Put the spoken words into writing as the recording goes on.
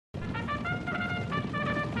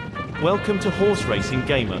Welcome to Horse Racing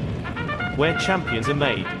Gamer, where champions are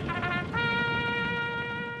made.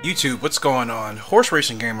 YouTube, what's going on? Horse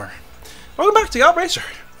Racing Gamer. Welcome back to Gallop Racer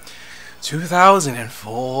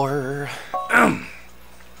 2004.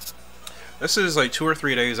 This is like 2 or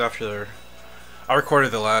 3 days after I recorded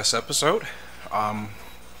the last episode.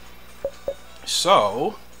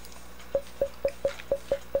 So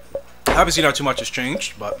obviously not too much has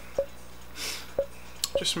changed, but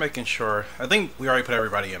just making sure. I think we already put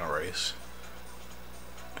everybody in a race.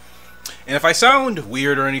 And if I sound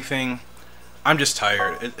weird or anything, I'm just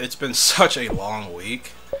tired. It's been such a long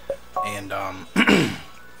week, and I'm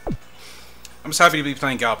just happy to be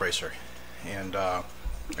playing Gallop Racer. And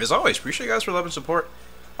as always, appreciate you guys for love and support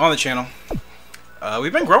on the channel.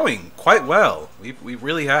 We've been growing quite well. We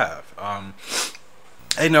really have.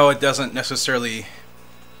 I know it doesn't necessarily,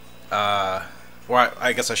 well,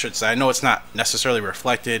 I guess I should say, I know it's not necessarily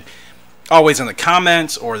reflected always in the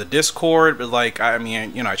comments or the Discord, but like, I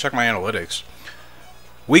mean, you know, I check my analytics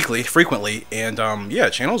weekly, frequently, and yeah,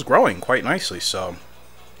 channel's growing quite nicely. So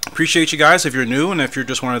appreciate you guys if you're new, and if you're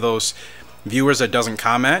just one of those viewers that doesn't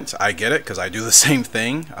comment, I get it, because I do the same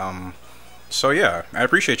thing. So yeah, I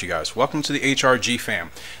appreciate you guys. Welcome to the HRG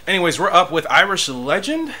fam. Anyways, we're up with Irish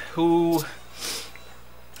Legend, who...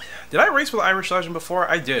 Did I race with Irish Legend before?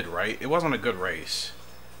 I did, right? It wasn't a good race.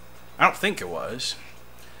 I don't think it was.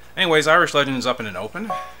 Anyways, Irish Legend is up in an open.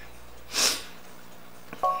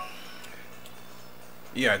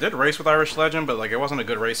 Yeah, I did race with Irish Legend, but like it wasn't a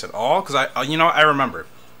good race at all. Because you know, I remember.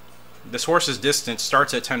 This horse's distance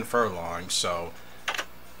starts at 10 furlongs, so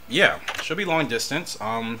yeah, should be long distance.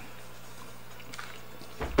 I'm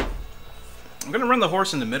gonna run the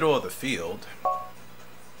horse in the middle of the field,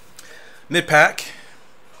 mid-pack.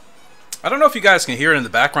 I don't know if you guys can hear it in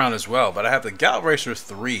the background as well, but I have the Gallop Racer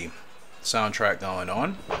 3 soundtrack going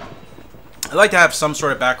on. I like to have some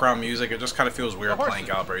sort of background music. It just kind of feels weird playing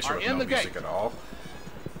Gallop Racer with no music at all.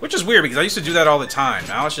 Which is weird, because I used to do that all the time.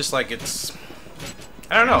 Now it's just like, it's...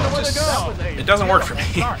 I don't know, it doesn't work for me.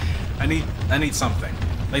 I need something.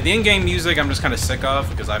 Like, the in-game music I'm just kind of sick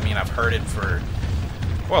of, because I mean, I've heard it for,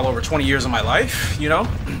 well, over 20 years of my life, you know?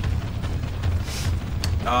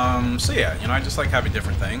 So yeah, you know, I just like having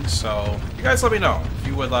different things. So you guys let me know if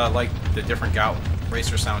you would like the different Gallop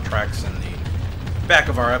Racer soundtracks in the back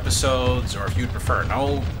of our episodes, or if you'd prefer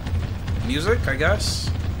no music, I guess.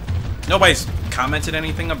 Nobody's commented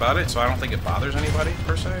anything about it, so I don't think it bothers anybody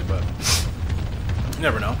per se, but you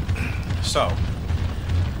never know. So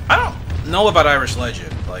I don't know about Irish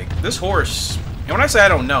Legend. Like, this horse, and when I say I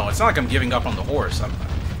don't know, it's not like I'm giving up on the horse. I'm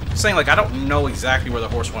saying, like, I don't know exactly where the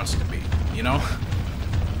horse wants to be, you know?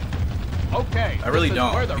 Okay. I really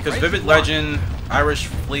don't, because Vivid Legend, Irish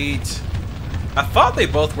Fleet, I thought they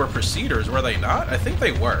both were Proceeders, were they not? I think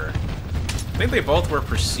they were. I think they both were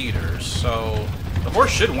Proceeders, so the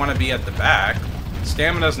horse should want to be at the back.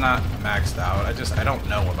 Stamina's not maxed out. I don't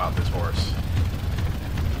know about this horse.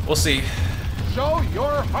 We'll see. Show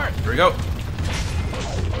your heart. Here we go.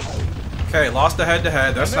 Okay, lost the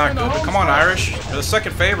head-to-head. That's not good, but come on, Irish. You're the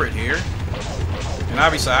second favorite here. And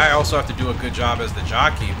obviously, I also have to do a good job as the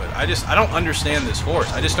jockey, but I don't understand this horse.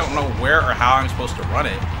 I just don't know where or how I'm supposed to run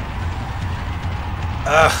it.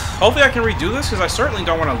 Hopefully I can redo this, because I certainly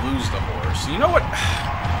don't want to lose the horse. You know what?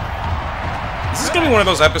 This is going to be one of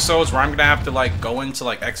those episodes where I'm going to have to, like, go into,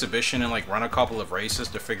 like, exhibition and, like, run a couple of races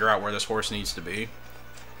to figure out where this horse needs to be.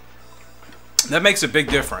 That makes a big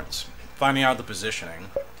difference, finding out the positioning.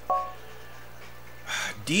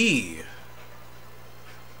 D.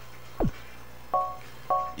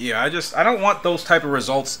 Yeah, I don't want those type of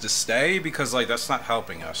results to stay, because, like, that's not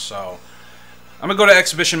helping us. So I'm gonna go to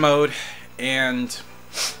exhibition mode, and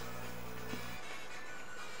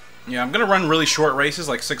yeah, I'm gonna run really short races,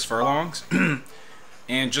 like 6 furlongs,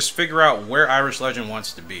 and just figure out where Irish Legend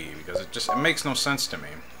wants to be, because it makes no sense to me.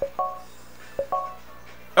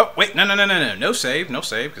 Oh wait, no save,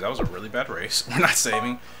 because that was a really bad race. We're not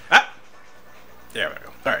saving. Ah, there we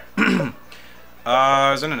go. All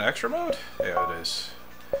right. Is it an extra mode? Yeah, it is.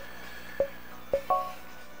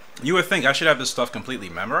 You would think I should have this stuff completely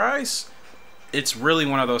memorized. It's really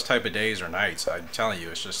one of those type of days or nights. I'm telling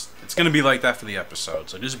you, it's going to be like that for the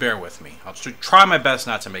episode, so just bear with me. I'll try my best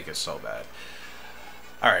not to make it so bad.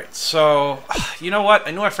 Alright, so, you know what?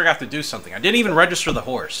 I knew I forgot to do something. I didn't even register the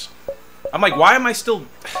horse. I'm like, why am I still...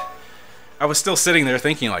 I was still sitting there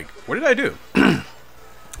thinking, like, what did I do?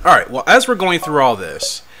 Alright, well, as we're going through all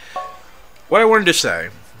this, what I wanted to say,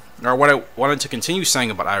 or what I wanted to continue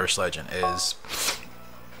saying about Irish Legend is,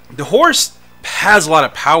 the horse has a lot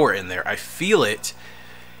of power in there. I feel it,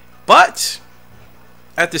 but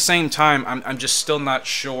at the same time, I'm just still not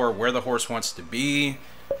sure where the horse wants to be.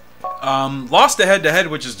 Lost the head-to-head,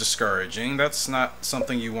 which is discouraging. That's not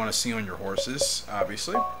something you want to see on your horses,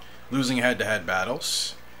 obviously. Losing head-to-head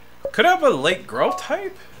battles. Could have a late growth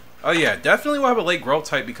type? Oh yeah, definitely will have a late growth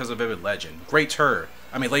type because of Vivid Legend. Later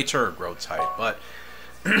growth type, but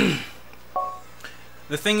the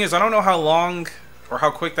thing is, I don't know how long or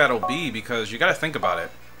how quick that'll be because you got to think about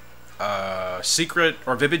it. Secret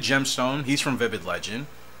or Vivid Gemstone, he's from Vivid Legend.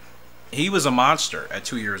 He was a monster at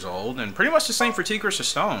 2 years old, and pretty much the same for Tigris of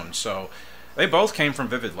Stone. So they both came from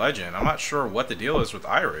Vivid Legend. I'm not sure what the deal is with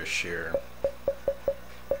Irish here.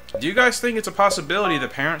 Do you guys think it's a possibility the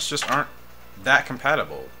parents just aren't that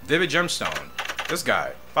compatible? Vivid Gemstone, this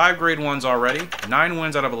guy, 5 grade 1s already, 9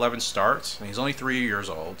 wins out of 11 starts, and he's only 3 years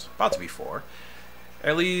old, about to be 4.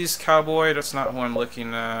 Elise Cowboy, that's not who I'm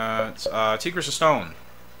looking at. Tigris of Stone.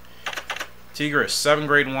 Tigris, 7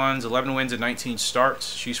 grade 1s, 11 wins and 19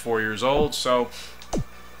 starts. She's 4 years old, so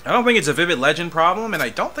I don't think it's a Vivid Legend problem, and I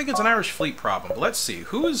don't think it's an Irish Fleet problem. But let's see,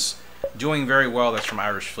 who's doing very well that's from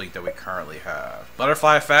Irish Fleet that we currently have?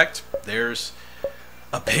 Butterfly Effect, there's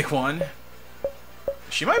a big one.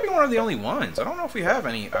 She might be one of the only ones. I don't know if we have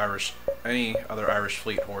any other Irish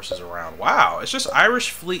Fleet horses around. Wow, it's just Irish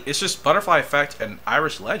Fleet, it's just Butterfly Effect and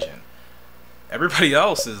Irish Legend. Everybody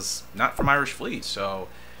else is not from Irish Fleet, so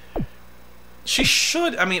she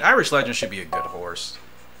should, I mean, Irish Legend should be a good horse.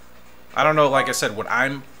 I don't know, like I said, what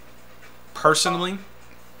I'm personally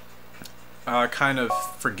kind of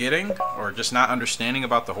forgetting or just not understanding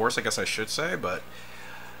about the horse, I guess I should say, but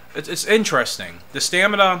it's interesting. The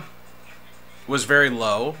stamina was very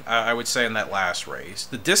low, I would say, in that last race.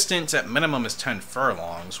 The distance at minimum is 10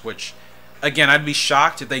 furlongs, which, again, I'd be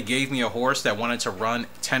shocked if they gave me a horse that wanted to run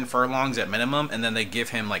 10 furlongs at minimum and then they give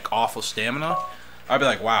him, like, awful stamina. I'd be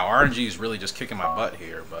like, wow, RNG is really just kicking my butt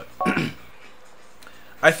here, but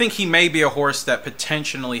I think he may be a horse that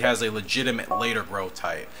potentially has a legitimate later growth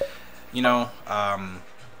type. You know,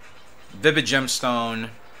 Vivid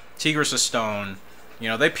Gemstone, Tigris of Stone, you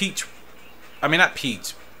know, they peaked, I mean, not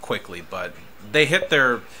peaked quickly, but they hit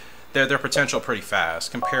their potential pretty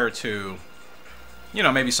fast compared to, you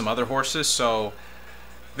know, maybe some other horses. So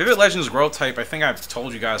Vivid Legend's growth type, I think I've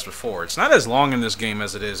told you guys before, it's not as long in this game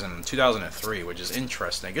as it is in 2003, which is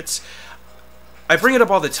interesting. I bring it up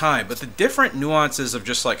all the time, but the different nuances of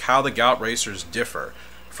just like how the Gallop Racers differ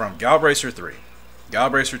from Gallop Racer 3,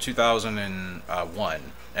 Gallop Racer 2001,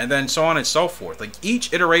 and then so on and so forth. Like,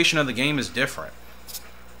 each iteration of the game is different.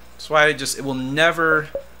 That's why I will never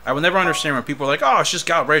understand when people are like, oh, it's just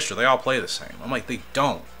Gallop Racer, they all play the same. I'm like, they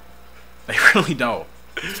don't. They really don't.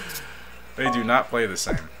 They do not play the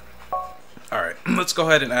same. Alright, let's go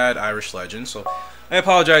ahead and add Irish Legend. So, I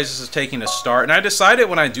apologize, this is taking a start. And I decided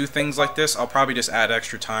when I do things like this, I'll probably just add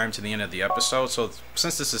extra time to the end of the episode. So,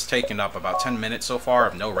 since this has taken up about 10 minutes so far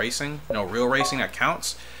of no racing, no real racing that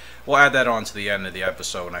counts, we'll add that on to the end of the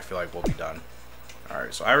episode, and I feel like we'll be done.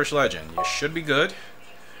 Alright, so Irish Legend, you should be good.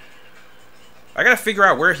 I gotta figure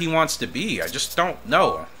out where he wants to be. I just don't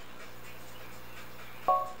know.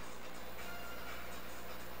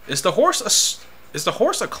 Is the horse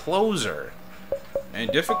a closer?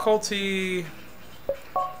 And difficulty,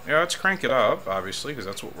 yeah, let's crank it up, obviously, because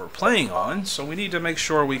that's what we're playing on. So we need to make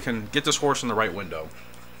sure we can get this horse in the right window.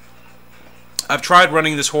 I've tried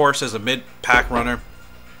running this horse as a mid-pack runner,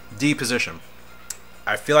 D position.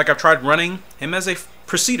 I feel like I've tried running him as a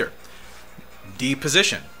preceder, D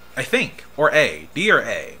position, I think, or A, D or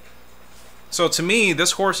A. So to me,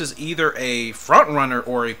 this horse is either a front runner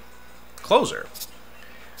or a closer.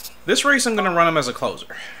 This race, I'm going to run him as a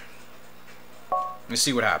closer. Let me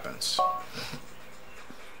see what happens.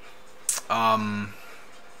 And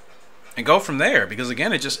go from there, because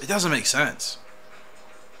again, it doesn't make sense.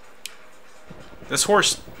 This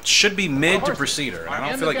horse should be mid to preceder, and I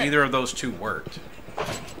don't feel like either of those two worked.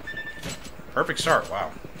 Perfect start,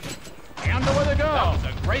 wow. And away they go. That was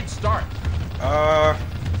a great start.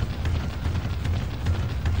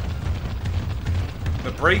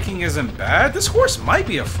 The braking isn't bad. This horse might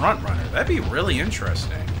be a front runner. That'd be really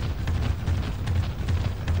interesting.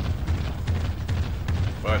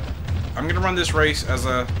 But I'm going to run this race as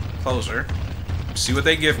a closer. See what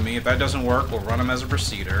they give me. If that doesn't work, we'll run them as a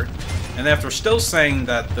preceder. And if they're still saying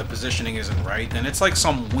that the positioning isn't right, then it's like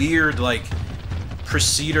some weird, like,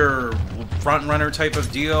 preceder front runner type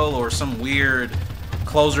of deal, or some weird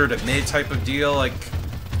closer to mid type of deal. Like,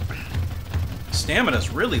 stamina's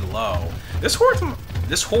really low. This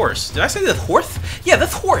horse, did I say the horse? Yeah,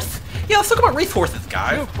 this horse. Yeah, let's talk about Wraith Horses,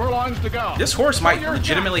 guys. 2 furlongs to go. This horse might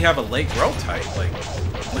legitimately have a late growth type, like,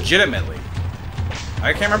 legitimately.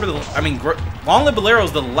 I can't remember Long Live Bolero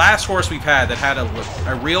is the last horse we've had that had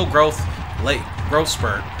a real late growth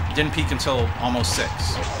spurt Didn't peak until almost 6.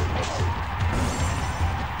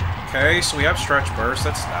 Okay, so we have stretch burst.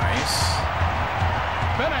 That's nice.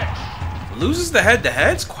 Finish. Loses the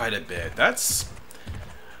head-to-heads quite a bit. That's...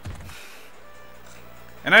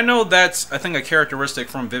 And I know that's, I think, a characteristic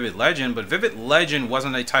from Vivid Legend, but Vivid Legend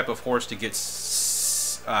wasn't a type of horse to get,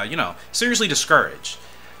 you know, seriously discouraged.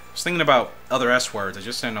 I was thinking about other S words. I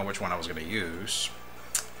just didn't know which one I was going to use.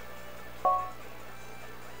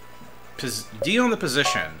 D on the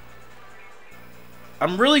position.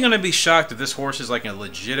 I'm really going to be shocked if this horse is like a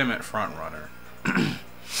legitimate front runner.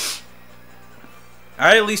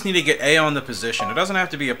 I at least need to get A on the position. It doesn't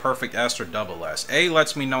have to be a perfect S or double S. A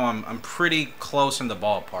lets me know I'm pretty close in the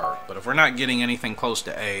ballpark. But if we're not getting anything close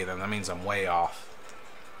to A, then that means I'm way off.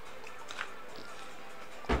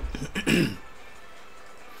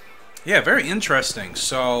 Yeah, very interesting.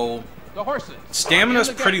 So, The horses. stamina's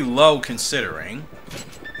pretty low considering.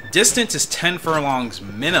 Distance is 10 furlongs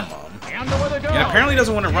minimum. And the way to go. And apparently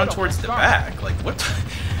doesn't want to run towards the back. Like, what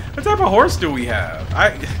type of horse do we have?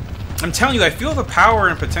 I'm telling you, I feel the power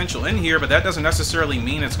and potential in here, but that doesn't necessarily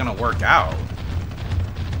mean it's going to work out.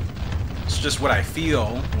 It's just what I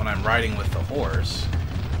feel when I'm riding with the horse.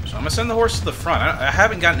 So I'm going to send the horse to the front. I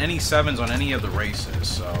haven't gotten any 7s on any of the races,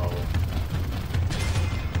 so...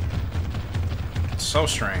 It's so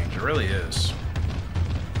strange. It really is.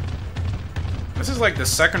 This is like the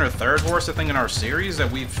second or third horse, I think, in our series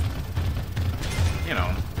that we've, you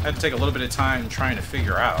know, had to take a little bit of time trying to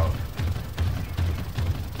figure out.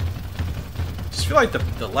 I just feel like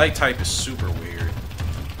the light type is super weird.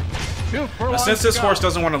 Now, since this horse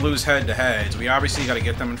doesn't want to lose head-to-heads, we obviously got to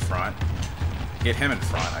get them in front. Get him in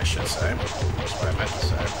front, I should say. That's what I meant to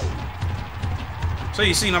say. So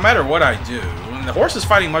you see, no matter what I do, and the horse is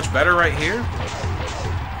fighting much better right here.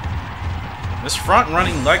 This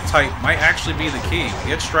front-running leg type might actually be the key.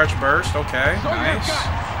 We get stretch burst, okay, nice.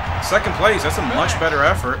 Second place, that's a much better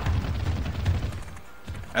effort.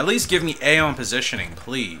 At least give me A on positioning,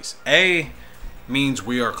 please. A means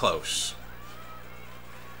we are close.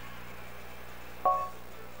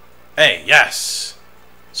 A, yes.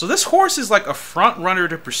 So this horse is like a front runner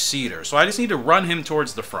to Preceder, so I just need to run him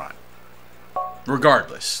towards the front.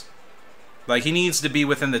 Regardless. Like, he needs to be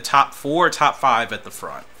within the top 4, top 5 at the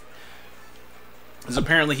front. Because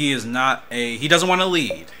apparently he is not a... He doesn't want to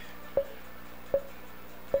lead.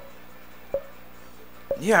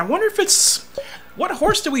 Yeah, I wonder if it's... What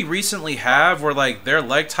horse did we recently have where, like, their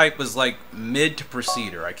leg type was, like, mid to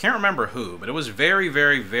Preceder? I can't remember who, but it was very,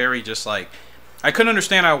 very, very just, like... I couldn't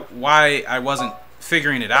understand why I wasn't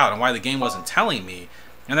figuring it out and why the game wasn't telling me.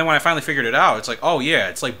 And then when I finally figured it out, it's like, oh, yeah,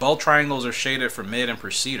 it's like both triangles are shaded for mid and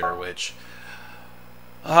Preceder, which...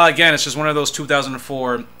 again, it's just one of those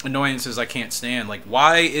 2004 annoyances I can't stand. Like,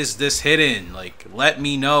 why is this hidden? Like, let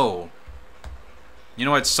me know. You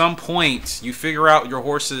know, at some point, you figure out your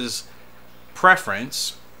horse's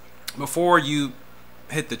preference before you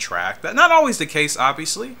hit the track. That's not always the case,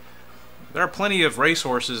 obviously. There are plenty of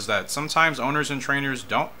racehorses that sometimes owners and trainers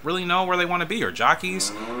don't really know where they want to be, or jockeys,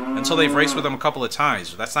 until they've raced with them a couple of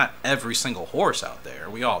times. That's not every single horse out there.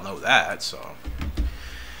 We all know that, so...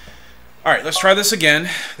 Alright, let's try this again.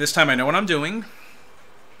 This time I know what I'm doing.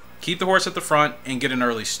 Keep the horse at the front and get an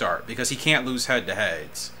early start, because he can't lose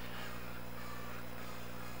head-to-heads.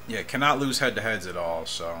 Yeah, cannot lose head-to-heads at all,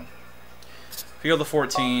 so... Field of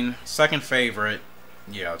 14, second favorite.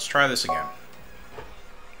 Yeah, let's try this again.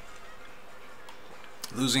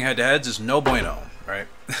 Losing head-to-heads is no bueno, right?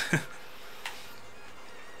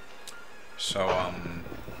 So,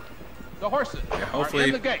 The horses yeah, hopefully are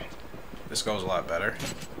in the gate. this goes a lot better.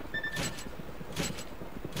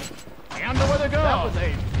 And the way to go. That was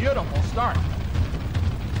a beautiful start.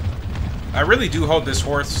 I really do hope this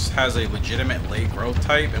horse has a legitimate late growth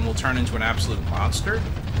type and will turn into an absolute monster.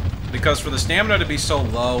 Because for the stamina to be so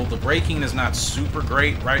low, the braking is not super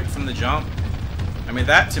great right from the jump. I mean,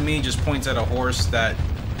 that to me just points at a horse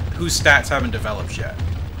whose stats haven't developed yet.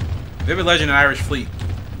 Vivid Legend and Irish Fleet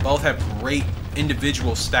both have great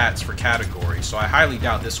individual stats for categories, so I highly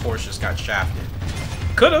doubt this horse just got shafted.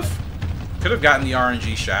 Could have gotten the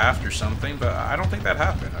RNG shaft or something, but I don't think that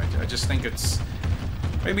happened. I just think it's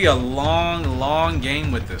maybe a long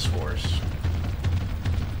game with this horse.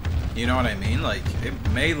 You know what I mean? Like, it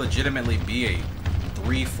may legitimately be a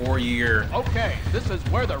 3-4 year Okay, this is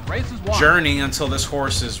where the race is won. journey until this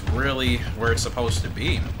horse is really where it's supposed to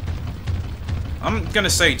be. I'm gonna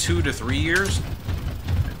say 2 to 3 years,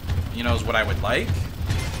 you know, is what I would like,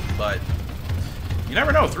 but you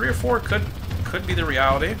never know. 3 or 4 could be the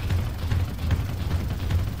reality.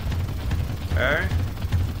 Okay.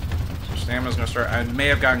 So stamina's gonna start. I may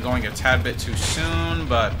have gotten going a tad bit too soon,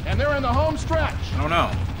 but And they're in the home stretch. I don't know.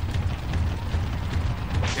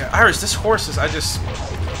 Yeah, Iris, this horse is, I just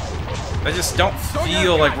don't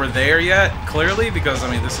feel like we're there yet, clearly, because, I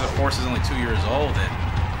mean, this horse is only 2 years old,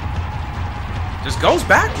 and just goes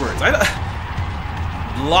backwards.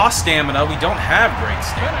 Lost stamina, we don't have great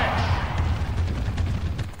stamina.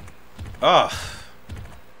 Ugh.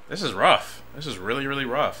 This is rough. This is really, really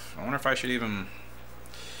rough. I wonder if I should even...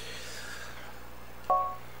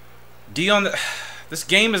 This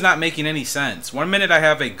game is not making any sense. 1 minute I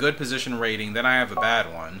have a good position rating, then I have a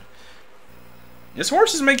bad one. This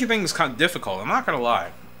horse is making things kind of difficult, I'm not gonna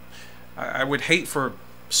lie. I would hate for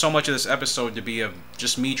so much of this episode to be of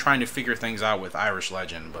just me trying to figure things out with Irish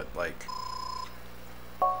Legend, but like...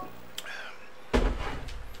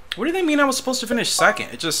 What do they mean I was supposed to finish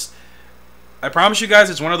second? It just... I promise you guys,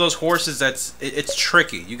 it's one of those horses that's... It's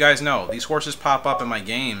tricky. You guys know, these horses pop up in my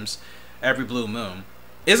games every blue moon.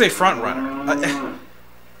 Is a front runner.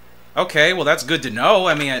 Okay, well that's good to know.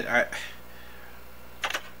 I mean,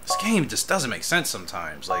 this game just doesn't make sense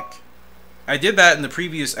sometimes. Like, I did that in the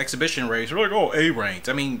previous exhibition race. We're like, oh, A ranked.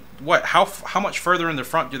 I mean, what? How much further in the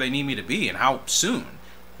front do they need me to be, and how soon?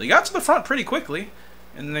 They got to the front pretty quickly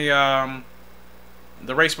in the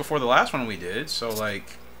race before the last one we did. So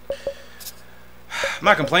like, I'm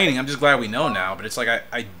not complaining. I'm just glad we know now. But it's like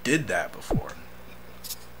I did that before.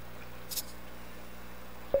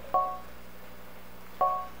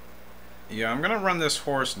 Yeah, I'm going to run this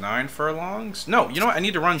horse 9 furlongs. No, you know what? I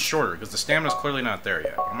need to run shorter because the stamina's clearly not there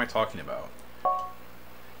yet. What am I talking about?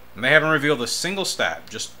 And they haven't revealed a single stat.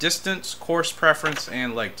 Just distance, course preference,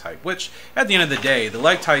 and leg type. Which, at the end of the day, the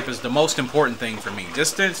leg type is the most important thing for me.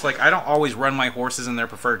 Distance, like, I don't always run my horses in their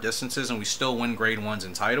preferred distances, and we still win grade 1s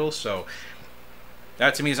and titles, so...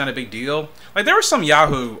 That to me is not a big deal. Like, there was some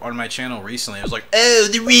Yahoo on my channel recently. It was like, oh,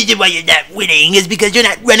 the reason why you're not winning is because you're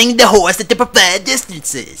not running the horse at the preferred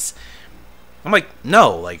distances. I'm like,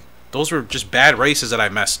 no, like, those were just bad races that I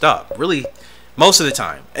messed up. Really, most of the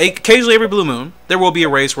time. Occasionally, every blue moon, there will be a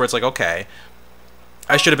race where it's like, okay,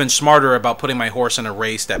 I should have been smarter about putting my horse in a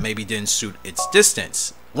race that maybe didn't suit its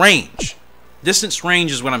distance. Range. Distance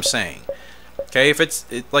range is what I'm saying. Okay, if it's,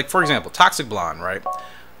 like, for example, Toxic Blonde, right?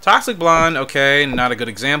 Toxic Blonde, okay, not a good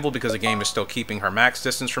example because the game is still keeping her max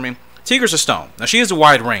distance for me. Tiger's a Stone. Now, she has a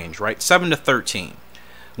wide range, right? 7 to 13.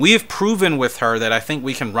 We have proven with her that I think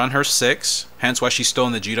we can run her 6, hence why she's still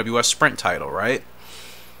in the GWS Sprint title, right?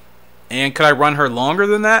 And could I run her longer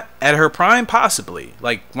than that? At her prime, possibly.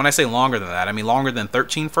 Like, when I say longer than that, I mean longer than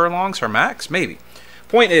 13 furlongs, her max? Maybe.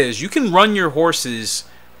 Point is, you can run your horses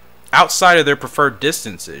outside of their preferred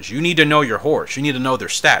distances. You need to know your horse. You need to know their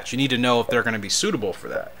stats. You need to know if they're going to be suitable for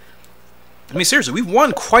that. I mean, seriously, we've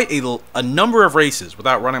won quite a number of races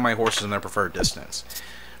without running my horses in their preferred distance.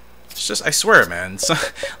 It's just, I swear, man. So,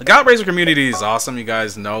 the Gallop Racer community is awesome. You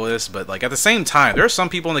guys know this. But, like, at the same time, there are some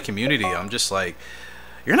people in the community, I'm just like,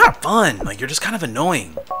 you're not fun. Like, you're just kind of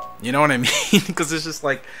annoying. You know what I mean? Because it's just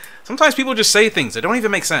like, sometimes people just say things that don't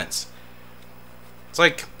even make sense. It's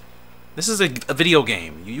like, this is a video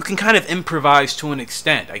game. You can kind of improvise to an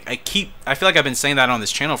extent. I feel like I've been saying that on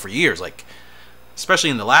this channel for years. Like, especially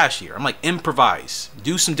in the last year. I'm like, improvise.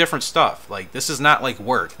 Do some different stuff. Like, this is not like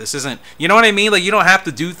work. This isn't, you know what I mean? Like, you don't have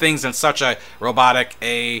to do things in such a robotic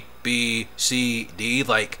A, B, C, D.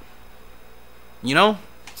 Like, you know,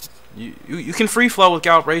 you can free flow with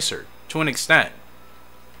Gallop Racer to an extent.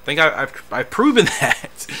 I think I've proven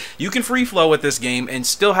that. You can free flow with this game and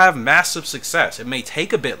still have massive success. It may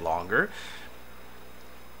take a bit longer.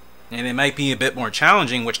 And it might be a bit more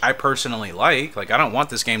challenging, which I personally like. Like, I don't want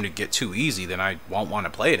this game to get too easy, then I won't want to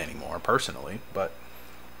play it anymore, personally. But,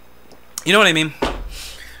 you know what I mean?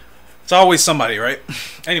 It's always somebody, right?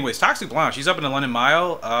 Anyways, Toxic Blonde, she's up in the London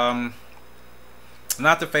Mile.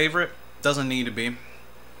 Not the favorite. Doesn't need to be.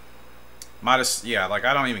 Modest, yeah, like,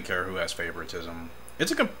 I don't even care who has favoritism.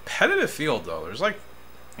 It's a competitive field, though. There's, like,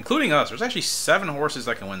 including us, there's actually 7 horses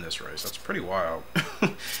that can win this race. That's pretty wild.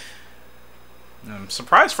 I'm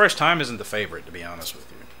surprised Fresh Time isn't the favorite, to be honest with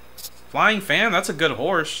you. Flying Fan, that's a good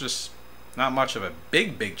horse, just not much of a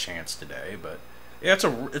big chance today. But yeah, it's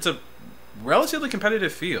a relatively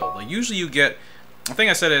competitive field. Like, usually you get, I think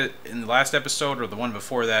I said it in the last episode or the one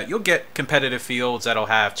before that, you'll get competitive fields that'll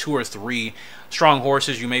have 2 or 3 strong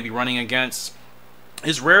horses you may be running against.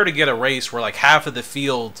 It's rare to get a race where like half of the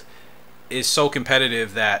field is so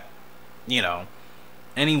competitive that, you know,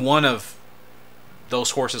 any one of those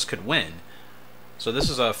horses could win. So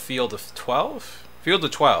this is a field of 12? Field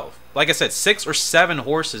of 12. Like I said, 6 or 7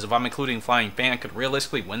 horses, if I'm including Flying Fan, could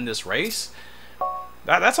realistically win this race.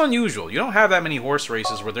 That's unusual. You don't have that many horse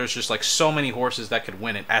races where there's just like so many horses that could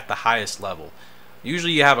win it at the highest level.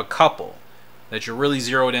 Usually you have a couple that you're really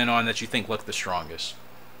zeroed in on that you think look the strongest.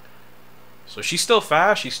 So she's still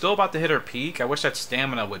fast. She's still about to hit her peak. I wish that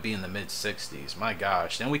stamina would be in the mid-60s. My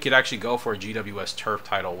gosh. Then we could actually go for a GWS Turf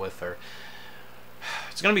title with her.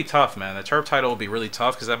 It's going to be tough, man. The Turf title will be really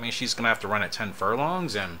tough because that means she's going to have to run at 10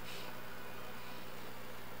 furlongs. And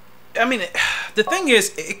I mean, the thing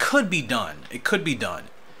is, it could be done. It could be done.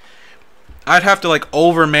 I'd have to, like,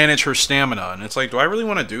 over-manage her stamina. And it's like, do I really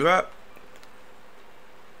want to do that?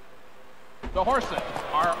 The horses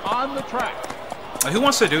are on the track. Like, who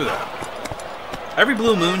wants to do that? Every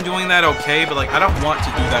blue moon doing that, okay, but like I don't want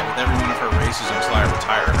to do that with every one of her races until I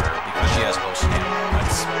retire her because she has low stamina.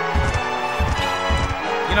 That's,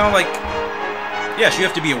 you know, like, yes, you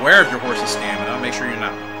have to be aware of your horse's stamina. Make sure you're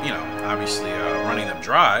not, you know, obviously running them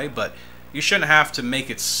dry, but you shouldn't have to make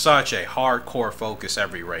it such a hardcore focus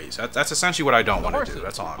every race. That's essentially what I don't want to do.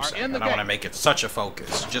 That's all I'm saying. I don't want to make it such a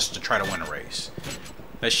focus just to try to win a race.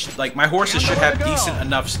 Like, my horses should have decent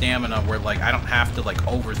enough stamina where, like, I don't have to, like,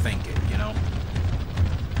 overthink it, you know?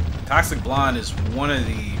 Toxic Blonde is one of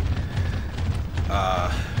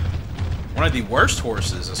the worst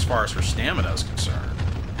horses as far as her stamina is concerned.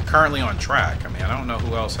 Currently on track. I mean, I don't know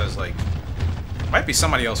who else has, like, might be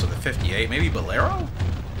somebody else with a 58, maybe Bolero?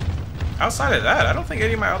 Outside of that, I don't think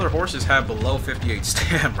any of my other horses have below 58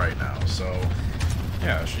 stam right now. So,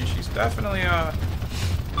 yeah, she's definitely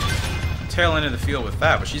tail end of the field with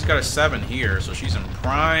that, but she's got a 7 here, so she's in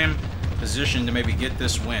prime position to maybe get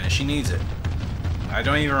this win, and she needs it. I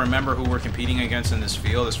don't even remember who we're competing against in this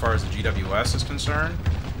field as far as the GWS is concerned.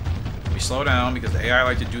 We slow down because the AI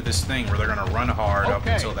like to do this thing where they're going to run hard up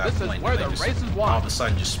until that point, and they just all of a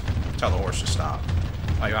sudden just tell the horse to stop.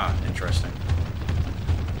 Like, interesting.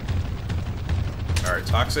 Alright,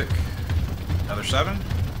 Toxic. Another 7.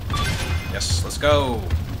 Yes, let's go.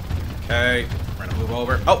 Okay, we're going to move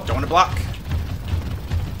over. Oh, don't want to block.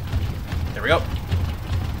 There we go.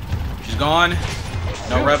 She's gone.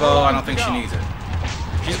 No Revo, I don't think she needs it.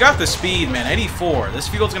 She's got the speed, man. 84. This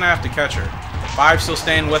field's going to have to catch her. 5 still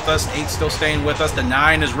staying with us. 8 still staying with us. The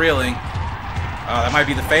 9 is reeling. That might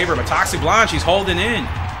be the favorite, but Toxic Blonde, she's holding in.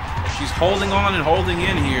 She's holding on and holding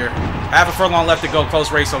in here. Half a furlong left to go.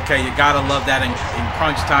 Close race, okay. You got to love that in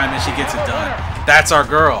crunch time, and she gets it done. That's our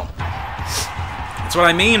girl. That's what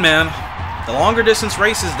I mean, man. The longer distance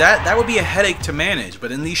races, that would be a headache to manage.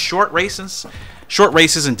 But in these short races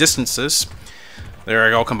and distances, there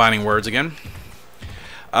I go, combining words again.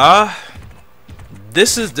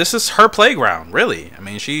 This is her playground, really. I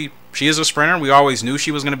mean, she is a sprinter. We always knew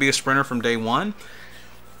she was going to be a sprinter from day one.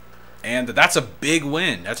 And that's a big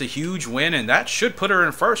win. That's a huge win, and that should put her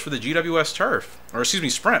in first for the GWS Turf. Or, excuse me,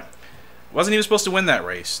 Sprint. Wasn't even supposed to win that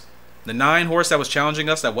race. The 9 horse that was challenging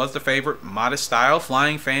us, that was the favorite, Modest Style,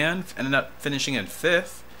 Flying Fan, ended up finishing in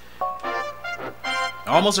 5th.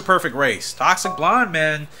 Almost a perfect race. Toxic Blonde,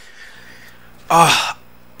 man.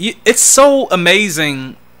 It's so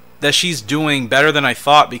amazing that she's doing better than I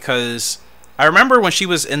thought, because I remember when she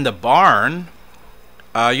was in the barn,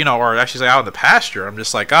 you know, or actually out of the pasture, I'm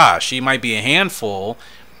just like, she might be a handful.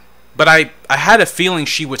 But I had a feeling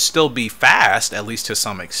she would still be fast, at least to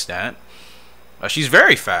some extent. She's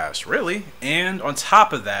very fast, really. And on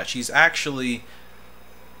top of that, she's overachieving.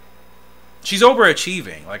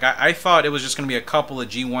 Like, I thought it was just going to be a couple of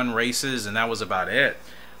G1 races, and that was about it.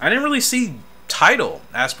 I didn't really see title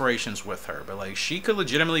aspirations with her, but, like, she could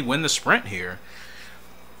legitimately win the sprint here.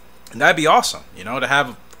 And that'd be awesome, you know, to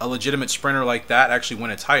have a legitimate sprinter like that actually win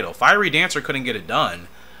a title. Fiery Dancer couldn't get it done.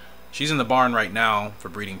 She's in the barn right now for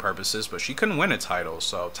breeding purposes, but she couldn't win a title.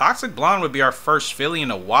 So Toxic Blonde would be our first filly in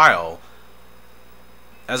a while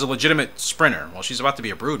as a legitimate sprinter. Well, she's about to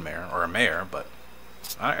be a broodmare or a mare, but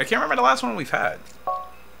I can't remember the last one we've had.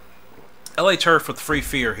 LA Turf with Free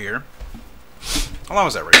Fear here. How long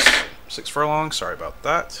was that race? 6 furlongs? Sorry about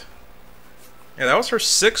that. Yeah, that was her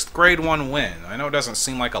 6th Grade 1 win. I know it doesn't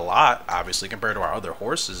seem like a lot, obviously, compared to our other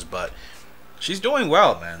horses, but she's doing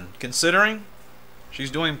well, man. Considering,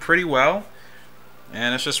 she's doing pretty well,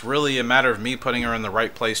 and it's just really a matter of me putting her in the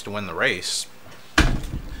right place to win the race.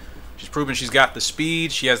 She's proven she's got the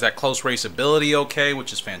speed. She has that close race ability, okay,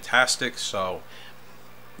 which is fantastic. So,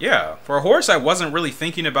 yeah, for a horse I wasn't really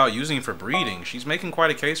thinking about using for breeding, she's making quite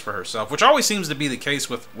a case for herself, which always seems to be the case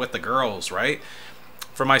with the girls, right?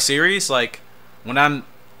 For my series, like, when I'm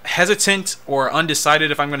hesitant or undecided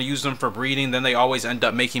if I'm going to use them for breeding, then they always end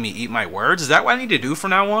up making me eat my words. Is that what I need to do from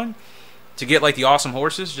now on? To get, like, the awesome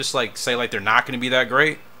horses? Just, like, say, like, they're not going to be that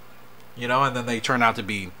great? You know, and then they turn out to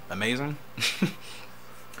be amazing?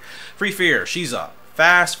 Free Fear, she's a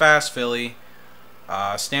fast filly.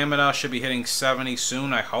 Stamina should be hitting 70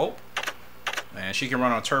 soon, I hope. And she can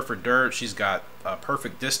run on turf or dirt. She's got a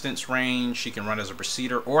perfect distance range. She can run as a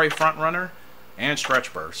preceder or a front runner. And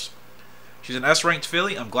stretch burst. She's an S-ranked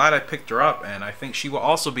filly. I'm glad I picked her up, and I think she will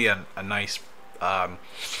also be a nice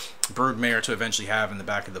brood mare to eventually have in the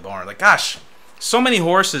back of the barn. Like, gosh, so many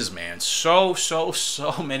horses, man. So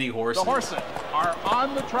many horses. The horses are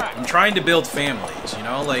on the track. I'm trying to build families, you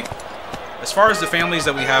know? Like, as far as the families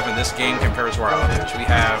that we have in this game compared to our others, we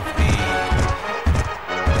have the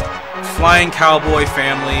Flying Cowboy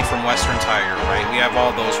family from Western Tiger, right? We have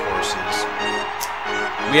all those horses.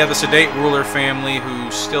 We have the Sedate Ruler family who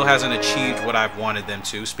still hasn't achieved what I've wanted them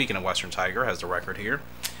to. Speaking of Western Tiger, has the record here.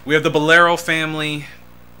 We have the Bolero family.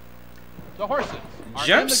 The horses are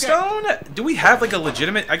Gemstone? Do we have like a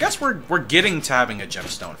legitimate... I guess we're getting to having a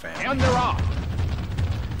Gemstone family. and they're off.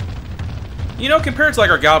 You know, compared to like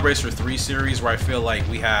our Gallop Racer 3 series, where I feel like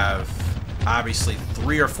we have obviously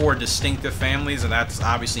 3 or 4 distinctive families, and that's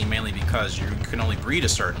obviously mainly because you can only breed a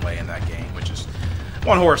certain way in that game, which is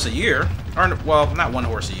 1 horse a year. Or, well, not 1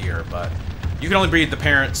 horse a year, but you can only breed the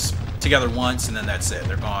parents together once, and then that's it.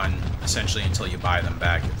 They're gone essentially until you buy them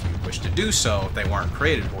back if you wish to do so, if they weren't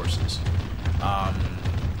created horses.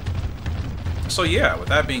 So yeah, with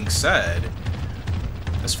that being said,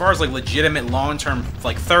 as far as like legitimate long-term,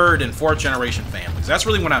 like 3rd and 4th generation families, that's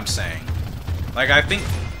really what I'm saying. Like, I think,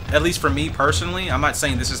 at least for me personally, I'm not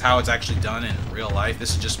saying this is how it's actually done in real life.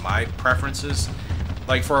 This is just my preferences.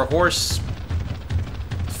 Like, for a horse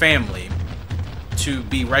family to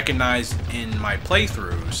be recognized in my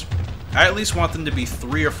playthroughs, I at least want them to be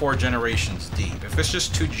 3 or 4 generations deep. If it's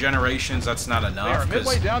just 2 generations, that's not enough,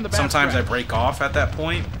 because sometimes I break off at that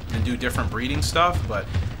point and do different breeding stuff. But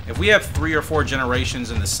if we have 3 or 4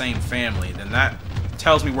 generations in the same family, then that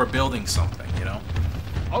tells me we're building something, you know?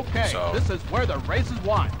 Okay, So, this is where the race is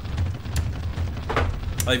won.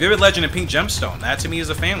 like Vivid Legend and Pink Gemstone, that to me is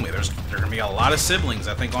a family. There are going to be a lot of siblings,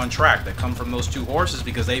 I think, on track that come from those 2 horses,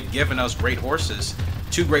 because they've given us great horses,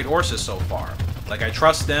 2 great horses so far. Like, I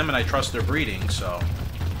trust them and I trust their breeding, so.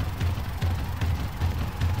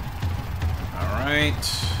 Alright.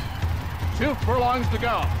 2 furlongs to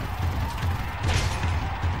go.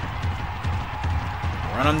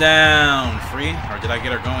 Run them down. Free? Or did I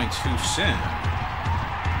get her going too soon?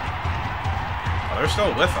 Oh, they're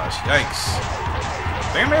still with us. Yikes.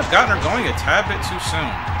 I think I may have gotten her going a tad bit too soon.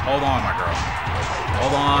 Hold on, my girl.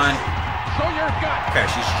 Hold on. Show your gut. Okay,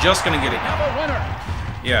 she's just going to get it Have done. a winner.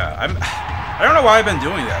 Yeah, I don't know why I've been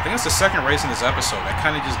doing that. I think it's the 2nd race in this episode. I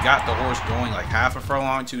kind of just got the horse going like half a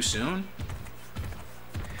furlong too soon.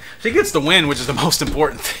 She gets the win, which is the most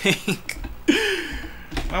important thing.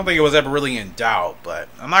 I don't think it was ever really in doubt, but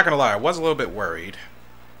I'm not going to lie, I was a little bit worried.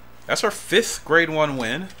 That's her 5th Grade 1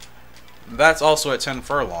 win. That's also at 10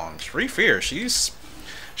 furlongs. Free Fear, she's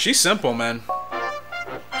simple, man.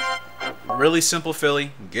 Really simple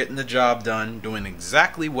filly, getting the job done, doing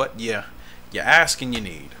exactly what you ask and you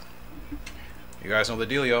need. You guys know the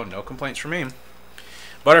dealio, no complaints from me.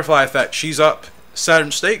 Butterfly Effect, she's up.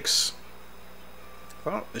 Saturn Stakes.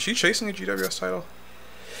 Oh, is she chasing a GWS title?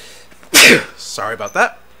 Sorry about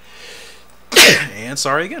that. And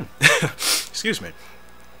sorry again. Excuse me.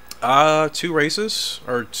 2 races,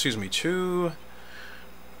 or excuse me, 2.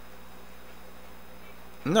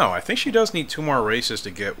 No, I think she does need 2 more races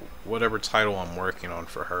to get whatever title I'm working on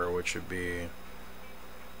for her, which would be.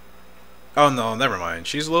 Oh no, never mind.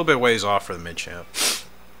 She's a little bit ways off for the mid-champ.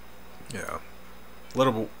 Yeah, a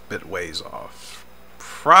little bit ways off.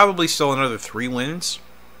 Probably still another 3 wins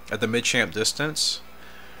at the mid-champ distance.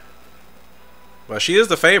 But she is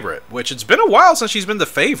the favorite, which it's been a while since she's been the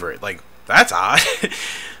favorite. Like, that's odd.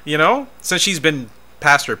 You know? Since she's been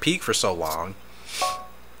past her peak for so long.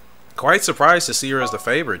 Quite surprised to see her as the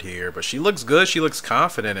favorite here. But she looks good, she looks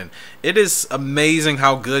confident, and it is amazing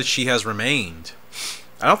how good she has remained.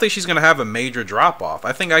 I don't think she's going to have a major drop-off.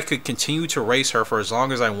 I think I could continue to race her for as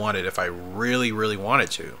long as I wanted if I really, really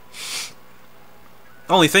wanted to.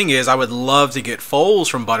 Only thing is, I would love to get foals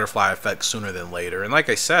from Butterfly Effect sooner than later. And like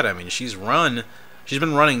I said, I mean, she's been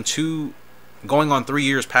running 2, going on 3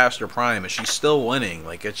 years past her prime, and she's still winning.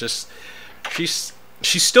 Like, it's just, she's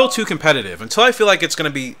still too competitive. Until I feel like it's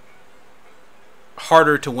going to be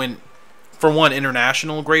harder to win, for one,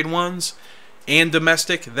 international grade 1s and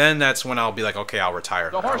domestic, then that's when I'll be like, okay, I'll retire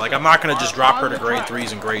her. Like, I'm not going to just drop her to grade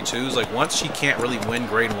 3s and grade 2s. Like, once she can't really win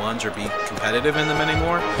grade 1s or be competitive in them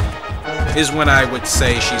anymore, is when I would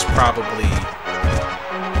say she's probably,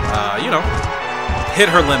 you know, hit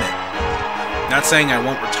her limit. Not saying I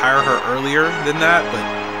won't retire her earlier than that,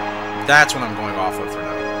 but that's what I'm going off of for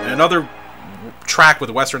now. And another track with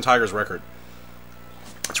Western Tiger's record.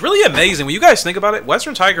 It's really amazing. When you guys think about it,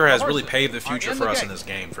 Western Tiger has really paved the future for us in this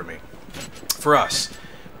game, for me. For us.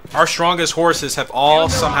 Our strongest horses have all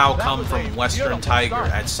somehow come from Western Tiger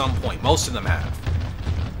at some point. Most of them have.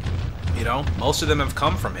 You know, most of them have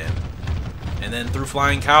come from him. And then through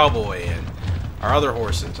Flying Cowboy and our other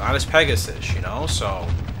horses, Honest Pegasus, you know? So,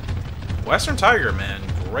 Western Tiger, man,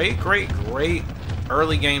 great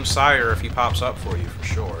early game sire if he pops up for you, for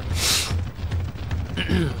sure.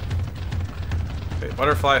 Okay,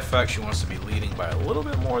 Butterfly Effect, she wants to be leading by a little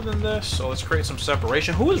bit more than this, so let's create some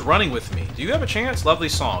separation. Who is running with me? Do you have a chance? Lovely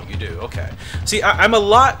Song, you do, okay. See, I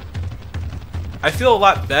feel a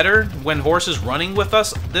lot better when horses running with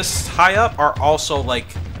us this high up are also, like,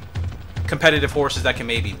 competitive horses that can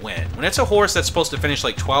maybe win. When it's a horse that's supposed to finish,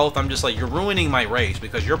 like, 12th, I'm just like, you're ruining my race,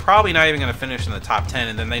 because you're probably not even going to finish in the top 10,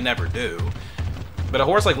 and then they never do. But a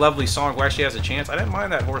horse like Lovely Song, who actually has a chance, I didn't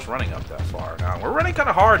mind that horse running up that far. Now, we're running kind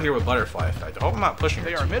of hard here with Butterfly Effect. I hope I'm not pushing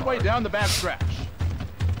They it are too midway hard. down the back stretch.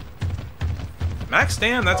 Max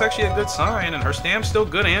Stam, that's actually a good sign, and her Stam's still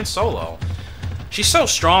good and solo. She's so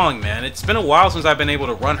strong, man. It's been a while since I've been able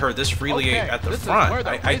to run her this freely at the front.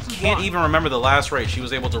 I can't even remember the last race she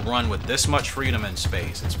was able to run with this much freedom and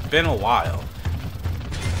space. It's been a while.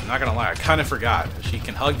 I'm not gonna lie, I kind of forgot. She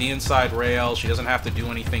can hug the inside rail. She doesn't have to do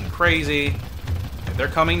anything crazy. If they're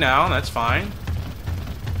coming down, that's fine.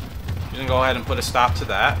 You can go ahead and put a stop to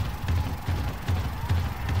that.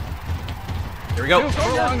 Here we go.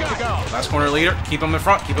 Last corner leader. Keep them in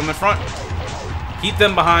front. Keep them in front. Keep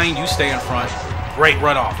them behind. You stay in front. Great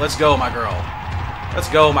runoff. Let's go, my girl. Let's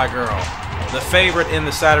go, my girl. The favorite in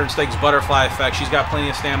the Saturn Stakes, Butterfly Effect. She's got plenty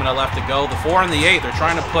of stamina left to go. The 4 and the 8, they're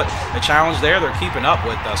trying to put a challenge there. They're keeping up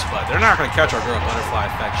with us, but they're not going to catch our girl, Butterfly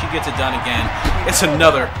Effect. She gets it done again. It's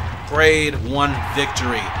another Grade 1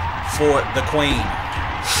 victory for the Queen.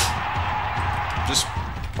 Just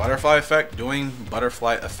Butterfly Effect doing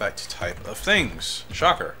Butterfly Effect type of things.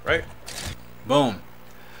 Shocker, right? Boom.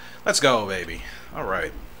 Let's go, baby. All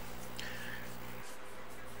right.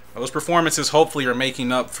 Those performances hopefully are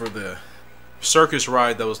making up for the circus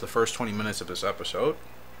ride that was the first 20 minutes of this episode.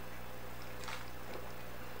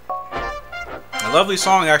 A Lovely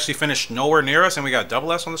Song actually finished nowhere near us, and we got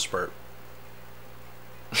double S on the spurt.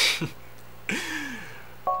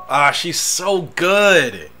 Ah, she's so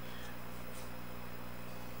good.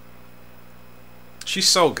 She's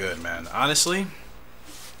so good, man. Honestly,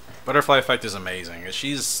 Butterfly Effect is amazing.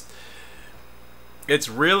 It's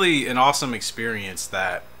really an awesome experience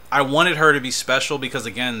that I wanted her to be special because,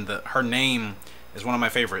 again, her name is one of my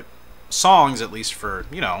favorite songs, at least for,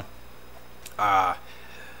 you know,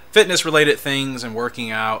 fitness-related things and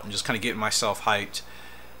working out and just kind of getting myself hyped.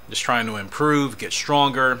 Just trying to improve, get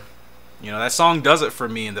stronger. You know, that song does it for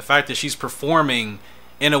me, and the fact that she's performing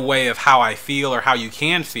in a way of how I feel or how you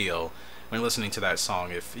can feel when listening to that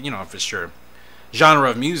song, if you know, if it's your genre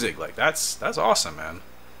of music, like that's awesome, man.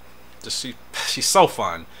 Just she's so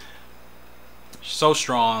fun, so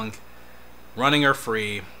strong, running her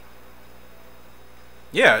free.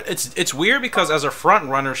 Yeah, it's weird because as a front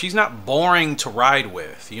runner, she's not boring to ride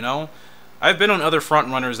with, you know? I've been on other front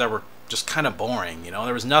runners that were just kind of boring, you know?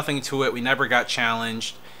 There was nothing to it. We never got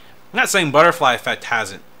challenged. I'm not saying Butterfly Effect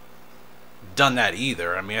hasn't done that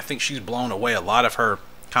either. I mean, I think she's blown away a lot of her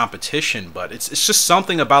competition, but it's just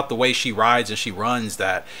something about the way she rides and she runs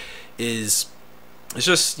that is, it's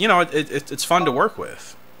just, you know, it's fun to work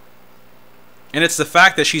with. And it's the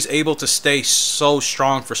fact that she's able to stay so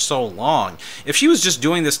strong for so long. If she was just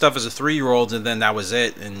doing this stuff as a 3-year-old and then that was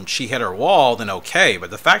it and she hit her wall, then okay.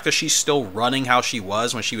 But the fact that she's still running how she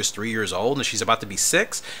was when she was 3 years old and she's about to be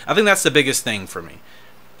 6, I think that's the biggest thing for me.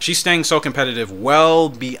 She's staying so competitive well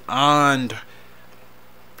beyond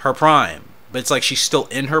her prime. But it's like she's still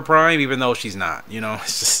in her prime even though she's not. You know,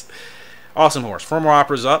 it's just awesome horse. 4 more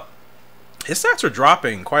operas up. His stats are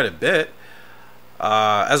dropping quite a bit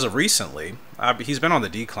as of recently. He's been on the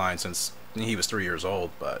decline since he was 3 years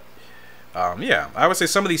old, but yeah, I would say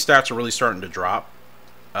some of these stats are really starting to drop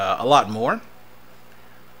a lot more.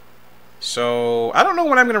 So I don't know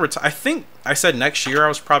when I'm going to retire. I think I said next year I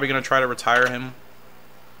was probably going to try to retire him.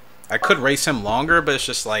 I could race him longer, but it's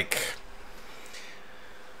just like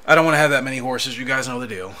I don't want to have that many horses. You guys know the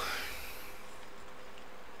deal.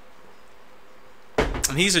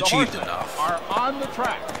 And he's achieved enough. Are on the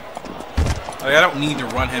track. Like, I don't need to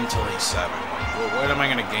run him till he's 7. Like, what am I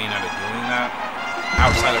going to gain out of doing that?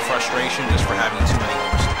 Outside of frustration just for having too many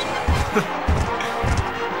horses.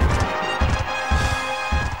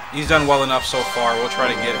 He's done well enough so far. We'll try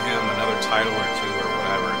to get him another title or 2 or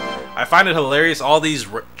whatever. I find it hilarious. All these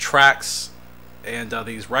tracks and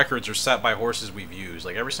these records are set by horses we've used.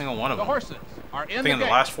 Like every single one of them. The horses are in I think in the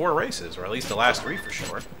last 4 races, or at least the last 3 for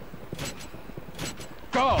sure.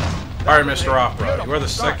 Go. All right, Mr. Opera, you are the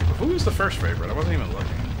second. Who was the first favorite? I wasn't even looking.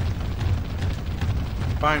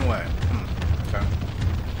 Fine way. Okay.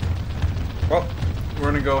 Well, we're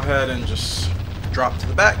gonna go ahead and just drop to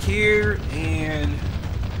the back here, and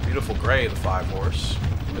beautiful gray, the 5-horse.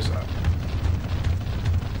 What is that?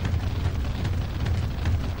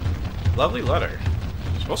 Lovely letter.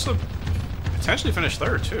 Supposed to potentially finish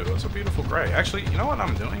third too. That's a beautiful gray. Actually, you know what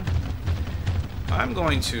I'm doing? I'm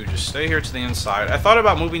going to just stay here to the inside. I thought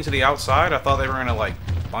about moving to the outside. I thought they were gonna like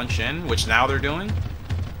bunch in, which now they're doing.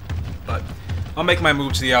 But I'll make my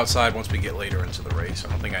move to the outside once we get later into the race. I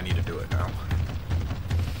don't think I need to do it now.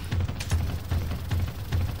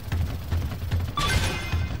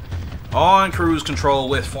 On cruise control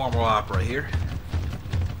with Formal Opera here.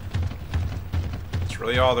 That's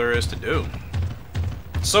really all there is to do.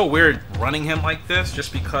 It's so weird running him like this,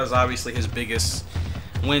 just because obviously his biggest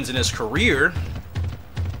wins in his career,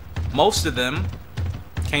 most of them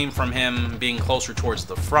came from him being closer towards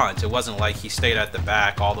the front. It wasn't like he stayed at the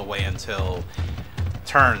back all the way until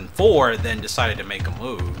turn 4, then decided to make a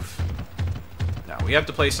move. Now we have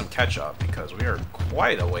to play some catch up because we are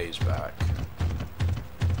quite a ways back.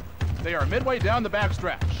 They are midway down the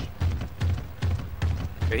backstretch.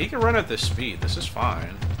 Okay, he can run at this speed. This is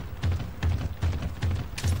fine.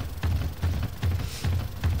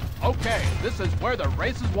 Okay, this is where the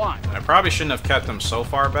race is won. And I probably shouldn't have kept him so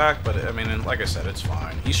far back, but I mean, like I said, it's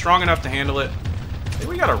fine. He's strong enough to handle it. I think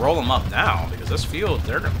we gotta roll him up now because this field,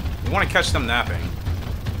 we want to catch them napping.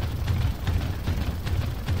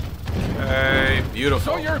 Okay,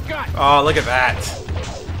 beautiful. Show your gut. Oh, look at that.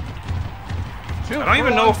 I don't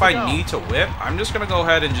even know if I need to whip. I'm just going to go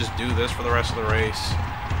ahead and just do this for the rest of the race.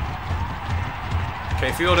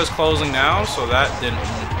 Okay, field is closing now, so that didn't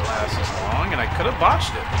last as long, and I could have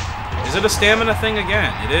botched it. Is it a stamina thing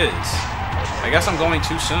again? It is. I guess I'm going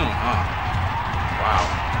too soon, huh? Wow.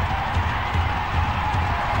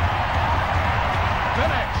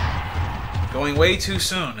 Finish. Going way too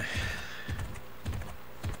soon.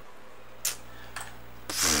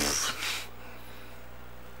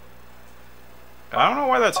 I don't know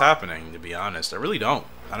why that's happening, to be honest. I really don't.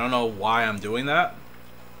 I don't know why I'm doing that.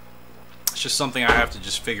 It's just something I have to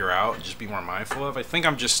just figure out and just be more mindful of. I think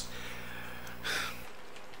I'm just...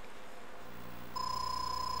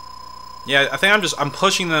 Yeah, I think I'm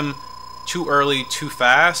pushing them too early, too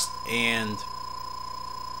fast, and...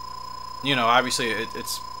 You know, obviously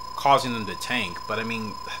it's causing them to tank. But, I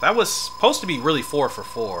mean, that was supposed to be really 4 for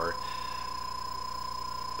 4.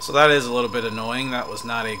 So that is a little bit annoying. That was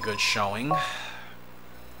not a good showing.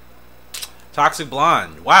 Toxic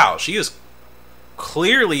Blonde. Wow, she is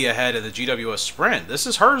clearly ahead of the GWS Sprint. This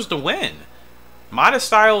is hers to win. Modest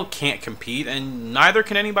Style can't compete, and neither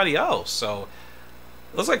can anybody else. So,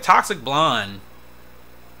 it looks like Toxic Blonde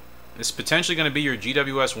is potentially going to be your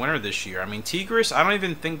GWS winner this year. I mean, Tigris, I don't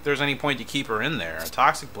even think there's any point to keep her in there.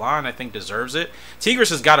 Toxic Blonde, I think, deserves it. Tigris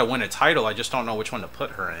has got to win a title. I just don't know which one to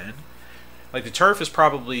put her in. Like, the turf is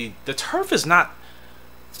probably... The turf is not...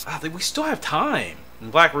 we still have time.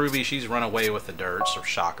 And Black Ruby, she's run away with the dirt, so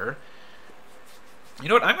shocker. You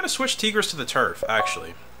know what? I'm going to switch Tigris to the turf,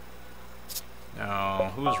 actually.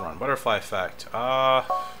 No, who's run? Butterfly Effect.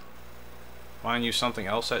 Find you something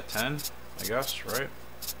else at 10, I guess, right?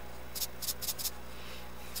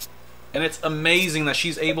 And it's amazing that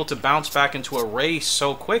she's able to bounce back into a race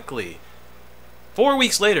so quickly. 4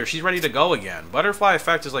 weeks later, she's ready to go again. Butterfly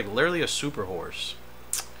Effect is like literally a super horse.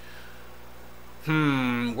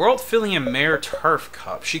 World Filly and Mare Turf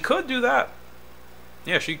Cup. She could do that.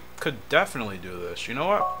 Yeah, she could definitely do this. You know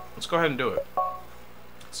what? Let's go ahead and do it.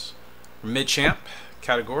 It's mid-champ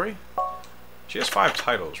category. She has 5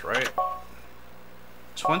 titles, right?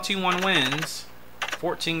 21 wins,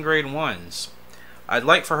 14 grade 1s. I'd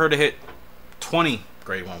like for her to hit 20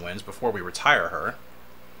 grade 1 wins before we retire her.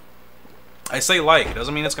 I say like, it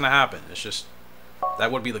doesn't mean it's going to happen. It's just,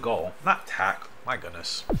 that would be the goal. Not tack, my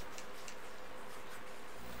goodness.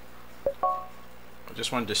 I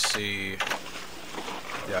just wanted to see,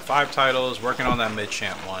 yeah, 5 titles, working on that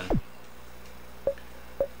mid-champ one.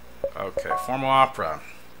 Okay, Formal Opera.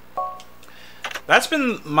 That's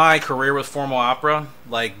been my career with Formal Opera,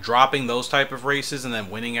 like dropping those type of races and then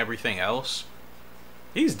winning everything else.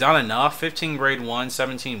 He's done enough, 15 grade 1,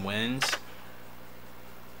 17 wins.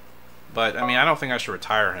 But, I mean, I don't think I should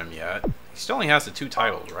retire him yet. He still only has the 2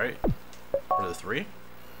 titles, right? Or the 3?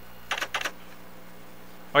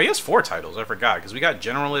 Oh, he has 4 titles. I forgot, because we got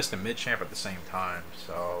Generalist and Mid-Champ at the same time.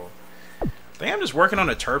 So, I think I'm just working on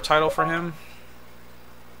a Turf title for him.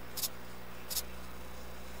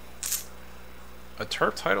 A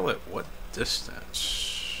Turf title at what distance?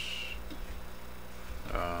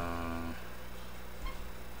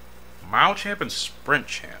 Mile Champ and Sprint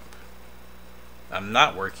Champ. I'm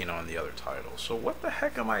not working on the other title. So what the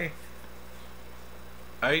heck am I...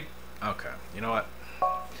 Okay, you know what?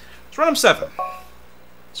 Let's run him 7.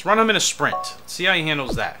 Let's run him in a sprint. Let's see how he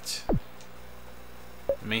handles that.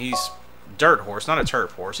 I mean, he's dirt horse, not a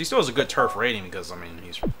turf horse. He still has a good turf rating because, I mean,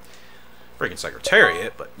 he's freaking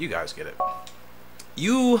Secretariat, but you guys get it.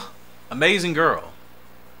 You amazing girl.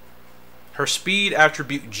 Her speed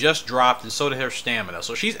attribute just dropped, and so did her stamina.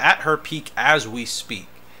 So she's at her peak as we speak.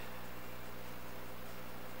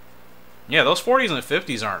 Yeah, those 40s and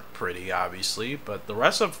 50s aren't pretty, obviously, but the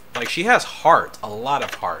rest of, like, she has heart, a lot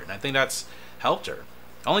of heart, and I think that's helped her.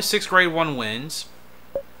 Only 6 grade 1 wins,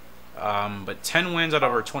 but 10 wins out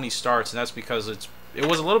of her 20 starts, and that's because it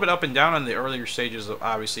was a little bit up and down in the earlier stages, of,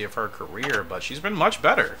 obviously, of her career, but she's been much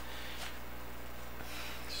better.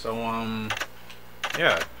 So,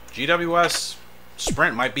 yeah, GWS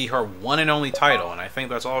Sprint might be her one and only title, and I think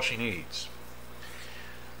that's all she needs.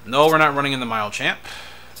 No, we're not running in the Mile Champ.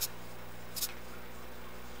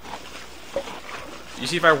 You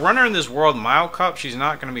see, if I run her in this World Mile Cup, she's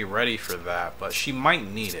not going to be ready for that, but she might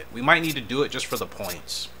need it. We might need to do it just for the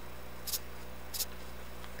points.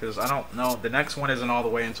 Because I don't know, the next one isn't all the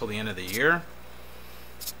way until the end of the year.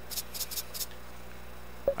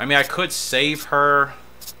 I mean, I could save her.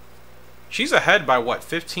 She's ahead by, what,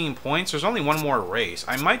 15 points? There's only one more race.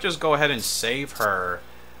 I might just go ahead and save her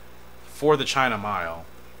for the China Mile.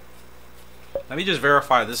 Let me just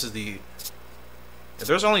verify this is the... If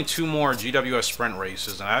there's only 2 more GWS Sprint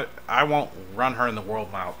races, and I won't run her in the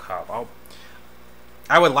World Mile Cup.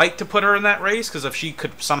 I would like to put her in that race, because if she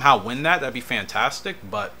could somehow win that, that'd be fantastic,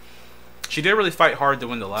 but she did really fight hard to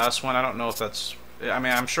win the last one. I don't know if that's... I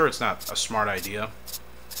mean, I'm sure it's not a smart idea.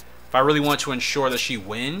 If I really want to ensure that she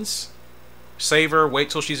wins, save her, wait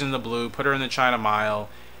till she's in the blue, put her in the China Mile.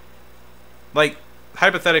 Like,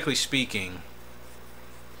 hypothetically speaking,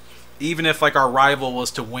 even if, like, our rival was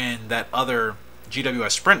to win that other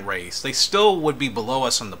GWS Sprint race, they still would be below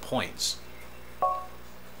us on the points.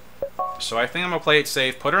 So I think I'm going to play it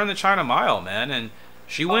safe. Put her in the China Mile, man. And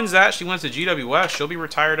she wins that. She wins the GWS. She'll be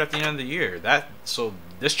retired at the end of the year. So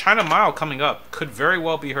this China Mile coming up could very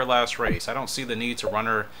well be her last race. I don't see the need to run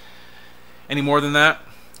her any more than that.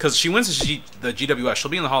 Because she wins the GWS.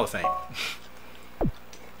 She'll be in the Hall of Fame.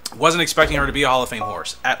 Wasn't expecting her to be a Hall of Fame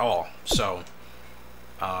horse at all. So,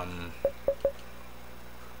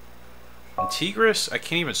 Tigris, I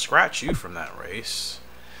can't even scratch you from that race.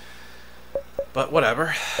 But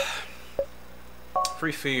whatever.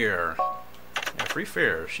 Free Fear. Yeah, Free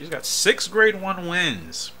Fear. She's got 6 grade 1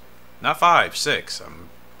 wins. Not 5, 6.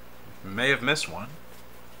 May have missed one.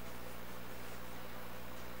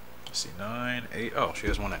 Let's see, 9, 8. Oh, she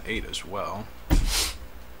has one at 8 as well. But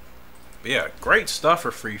yeah, great stuff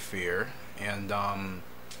for Free Fear. And,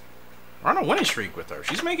 we're on a winning streak with her.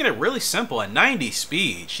 She's making it really simple. At 90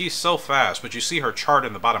 speed, she's so fast. But you see her chart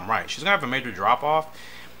in the bottom right. She's going to have a major drop-off.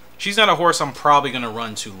 She's not a horse I'm probably going to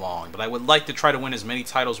run too long. But I would like to try to win as many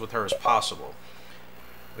titles with her as possible.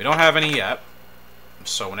 We don't have any yet.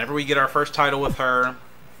 So whenever we get our first title with her...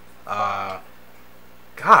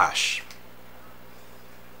 gosh.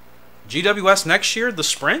 GWS next year? The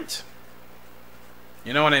Sprint?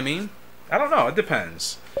 You know what I mean? I don't know. It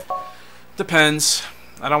depends. Depends.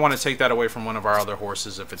 I don't want to take that away from one of our other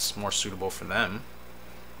horses if it's more suitable for them.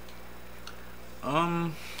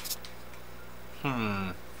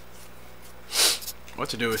 What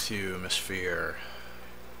to do with you, Miss Fear?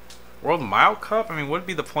 World Mile Cup? I mean, what would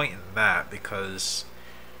be the point in that? Because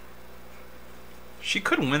she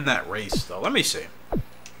could win that race, though. Let me see.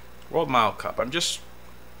 World Mile Cup. I'm just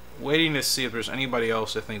waiting to see if there's anybody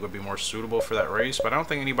else I think would be more suitable for that race, but I don't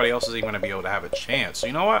think anybody else is even going to be able to have a chance. So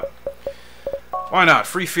you know what? Why not?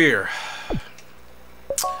 Free Fear.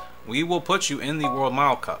 We will put you in the World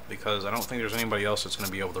Mile Cup because I don't think there's anybody else that's going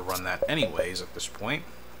to be able to run that anyways at this point.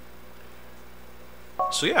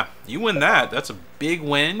 So yeah, you win that. That's a big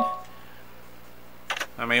win.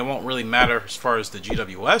 I mean, it won't really matter as far as the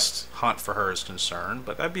GWS hunt for her is concerned,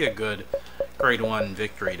 but that'd be a good grade 1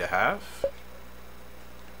 victory to have.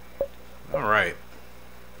 Alright.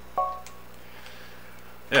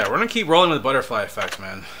 Yeah, we're going to keep rolling with butterfly effects,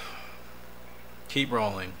 man. Keep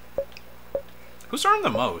rolling. Who's earned the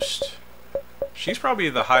most? She's probably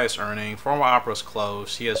the highest earning. Former Opera's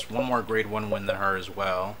close. He has one more grade 1 win than her as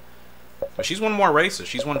well. But she's won more races.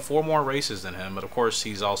 She's won 4 more races than him. But of course,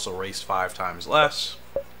 he's also raced 5 times less.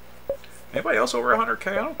 Anybody else over 100K?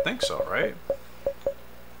 I don't think so, right?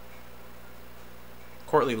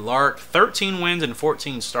 Courtly Lark, 13 wins and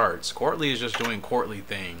 14 starts. Courtly is just doing courtly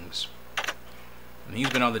things. And he's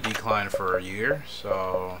been on the decline for a year,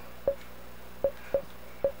 so...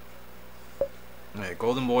 Yeah,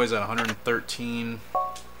 Golden Boy's at 113.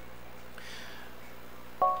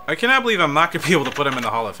 I cannot believe I'm not going to be able to put him in the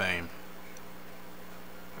Hall of Fame.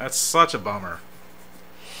 That's such a bummer.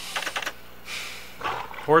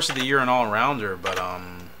 Horse of the year and all-rounder, but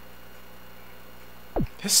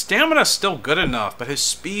his stamina's still good enough, but his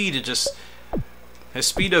speed, his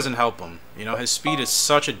speed doesn't help him. You know, his speed is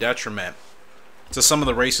such a detriment to some of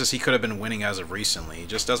the races he could have been winning as of recently. He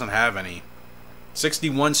just doesn't have any.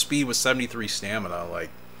 61 speed with 73 stamina, like,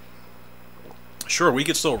 sure, we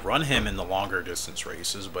could still run him in the longer distance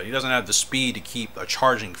races, but he doesn't have the speed to keep a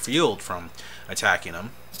charging field from attacking him.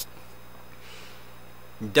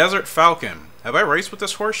 Desert Falcon. Have I raced with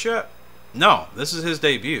this horse yet? No, this is his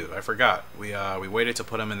debut. I forgot. We waited to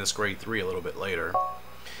put him in this grade 3 a little bit later.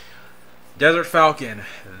 Desert Falcon.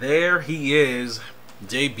 There he is,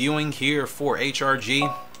 debuting here for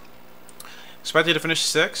HRG. Expected to finish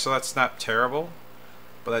 6th, so that's not terrible.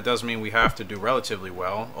 But that does mean we have to do relatively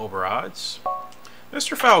well over odds.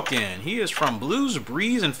 Mr. Falcon. He is from Blues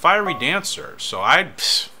Breeze and Fiery Dancer. So I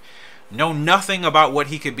know nothing about what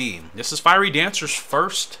he could be. This is Fiery Dancer's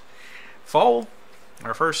first foal.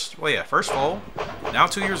 Or first foal. Now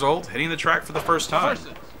 2 years old, hitting the track for the first time.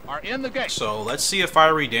 Are in the gate. So let's see if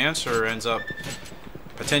Fiery Dancer ends up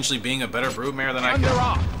potentially being a better broodmare than I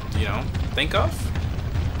can, you know, think of.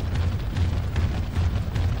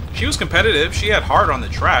 She was competitive. She had heart on the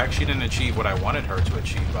track. She didn't achieve what I wanted her to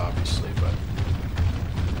achieve, obviously, but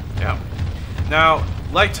yeah. Now,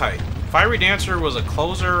 leg tight. Fiery Dancer was a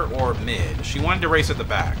closer or mid. She wanted to race at the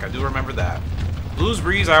back. I do remember that. Blues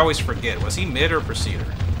Breeze, I always forget. Was he mid or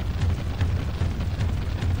procedure?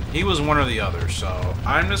 He was one or the other, so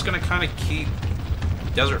I'm just going to kind of keep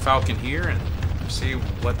Desert Falcon here and see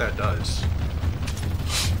what that does.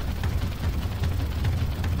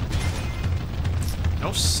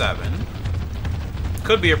 No 7.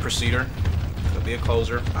 Could be a procedure. Could be a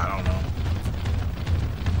closer. I don't know.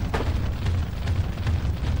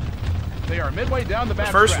 They are midway down the back.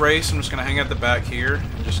 The first race, I'm just going to hang at the back here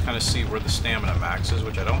and just kind of see where the stamina max is,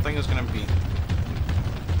 which I don't think is going to be...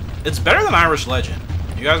 It's better than Irish Legend.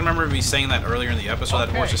 You guys remember me saying that earlier in the episode, that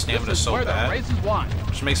horse's stamina is so bad?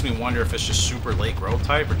 Which makes me wonder if it's just super late growth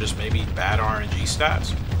type or just maybe bad RNG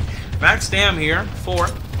stats. Max stam here for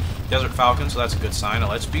Desert Falcon, so that's a good sign. Now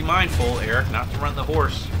let's be mindful, Eric, not to run the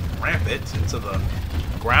horse rampant into the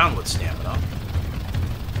ground with stamina.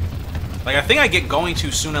 Like, I think I get going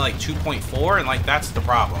too soon at like 2.4, and like that's the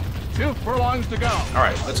problem. 2 furlongs to go.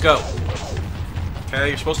 Alright, let's go. Okay,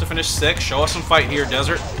 you're supposed to finish 6. Show us some fight here,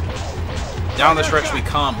 Desert. Down the stretch we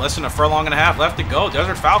come. Less than a furlong and a half left to go.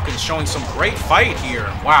 Desert Falcon's showing some great fight here.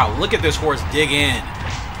 Wow, look at this horse dig in.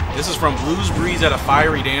 This is from Blues Breeze at a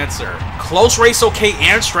Fiery Dancer. Close race okay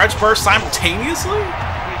and stretch burst simultaneously? We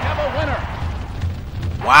have a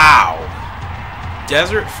winner. Wow.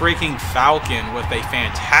 Desert freaking Falcon with a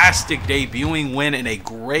fantastic debuting win in a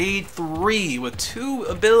grade 3 with 2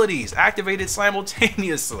 abilities activated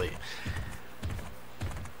simultaneously.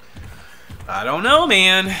 I don't know,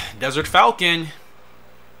 man. Desert Falcon.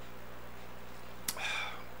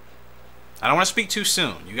 I don't want to speak too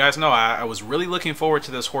soon. You guys know I was really looking forward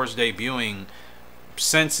to this horse debuting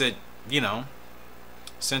since it, you know,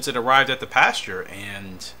 since it arrived at the pasture.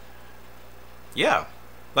 And yeah,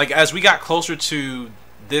 like as we got closer to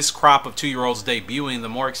this crop of 2-year-olds debuting, the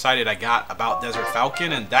more excited I got about Desert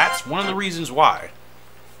Falcon. And that's one of the reasons why.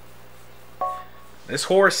 This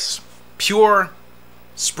horse, pure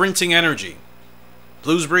sprinting energy.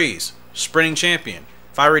 Blues Breeze, sprinting champion.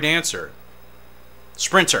 Fiery Dancer,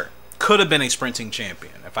 sprinter. Could have been a sprinting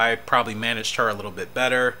champion if I probably managed her a little bit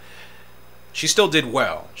better. She still did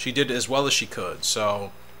well. She did as well as she could.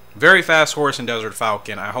 So, very fast horse in Desert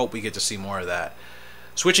Falcon. I hope we get to see more of that.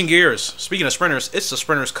 Switching gears. Speaking of sprinters, it's the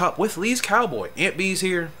Sprinters Cup with Lee's Cowboy. Aunt B's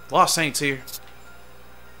here. Lost Saints here.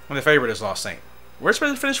 And the favorite is Lost Saint. We're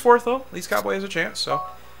supposed to finish 4th though. Lee's Cowboy has a chance, so.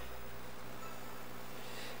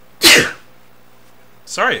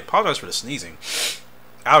 Sorry, apologize for the sneezing.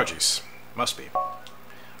 Allergies. Must be.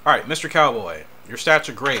 Alright, Mr. Cowboy. Your stats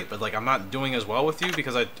are great, but like I'm not doing as well with you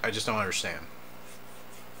because I just don't understand.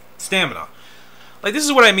 Stamina. Like this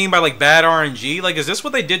is what I mean by like bad RNG. Like is this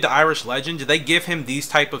what they did to Irish Legend? Did they give him these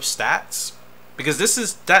type of stats? Because this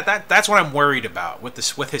is that's what I'm worried about with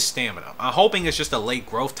his stamina. I'm hoping it's just a late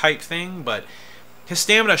growth type thing, but his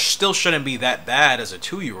stamina still shouldn't be that bad as a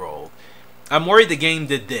 2-year-old. I'm worried the game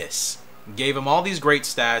did this. Gave him all these great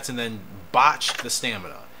stats and then botched the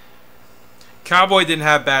stamina. Cowboy didn't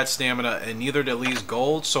have bad stamina and neither did Lee's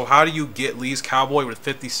Gold. So how do you get Lee's Cowboy with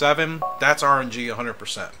 57? That's RNG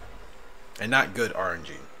 100%. And not good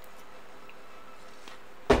RNG.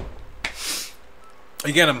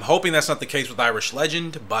 Again, I'm hoping that's not the case with Irish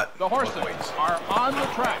Legend, but the horses are on the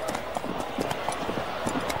track.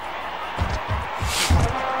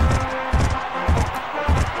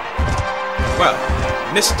 Well,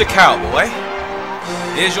 Mr. Cowboy,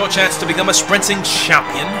 here's your chance to become a sprinting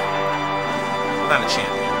champion. Well, not a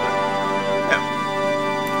champion, but yeah.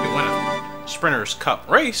 You win a Sprinter's Cup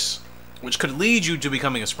race, which could lead you to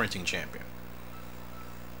becoming a sprinting champion.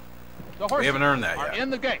 We haven't earned that yet.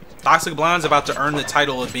 In the gate. Toxic Blonde's about to earn the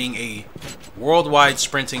title of being a worldwide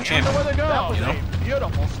sprinting champion. You know?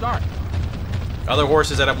 Beautiful start. Other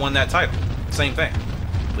horses that have won that title, same thing.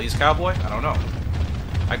 Please, Cowboy? I don't know.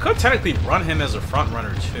 I could technically run him as a front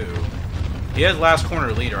runner too. He has last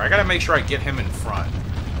corner leader. I gotta make sure I get him in front.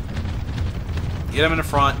 Get him in the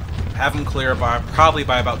front, have him clear by probably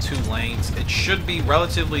by about 2 lanes. It should be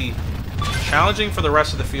relatively challenging for the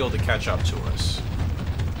rest of the field to catch up to us.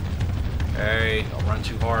 Okay, don't run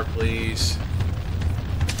too hard, please.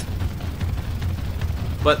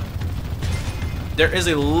 But there is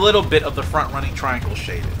a little bit of the front running triangle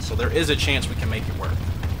shaded, so there is a chance we can make it work.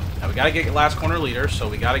 Now we gotta get last corner leader, so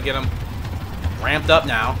we gotta get him ramped up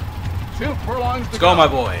now. 2 furlongs to Let's go, my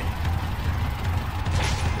boy.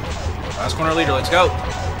 Last corner leader, let's go.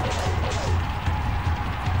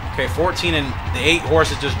 Okay, 14 and the 8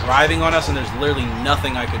 horse is just driving on us, and there's literally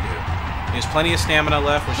nothing I could do. He has plenty of stamina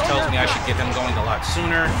left, which tells me I should get him going a lot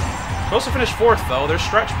sooner. Supposed to finish 4th, though. There's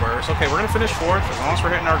stretch bursts. Okay, we're going to finish 4th as long as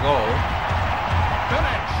we're hitting our goal.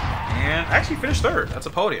 finish. And actually finished 3rd. That's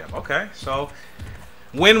a podium. Okay, so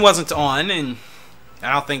win wasn't on, and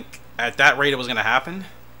I don't think at that rate it was going to happen.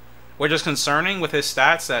 Which is concerning with his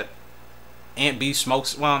stats that Aunt B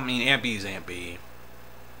smokes. Well, I mean, Aunt B is Aunt B.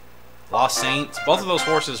 Lost Saints. Both of those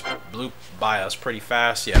horses blew by us pretty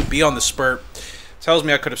fast. Yeah, B on the spurt. Tells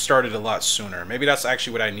me I could have started a lot sooner. Maybe that's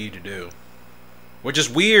actually what I need to do. Which is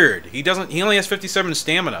weird. He only has 57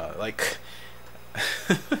 stamina. Like,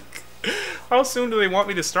 how soon do they want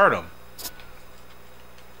me to start him?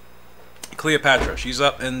 Cleopatra. She's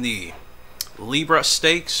up in the Libra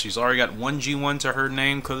Stakes. She's already got 1 G1 to her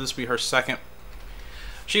name. Could this be her second?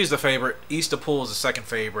 She's the favorite. Eastapool is the second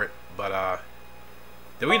favorite. But,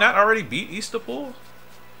 did we not already beat Eastapool?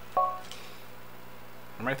 Or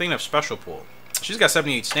am I thinking of Special Pool? She's got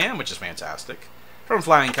 78 stam, which is fantastic. From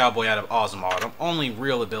Flying Cowboy out of Awesome Autumn. Only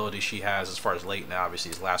real ability she has as far as late now, obviously,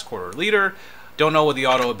 is last quarter leader. Don't know what the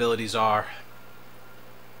auto abilities are.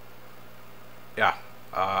 Yeah.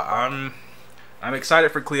 I'm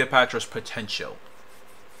excited for Cleopatra's potential.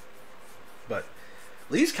 But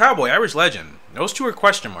Lee's Cowboy, Irish Legend. Those two are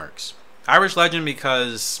question marks. Irish Legend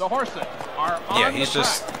because The horses are on yeah, he's the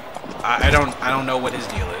just track. I don't know what his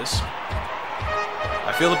deal is.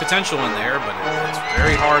 I feel the potential in there, but it's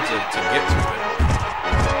very hard to get to it.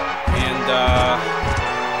 And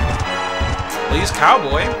Lee's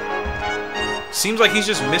Cowboy seems like he's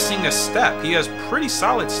just missing a step. He has pretty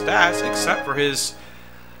solid stats, except for his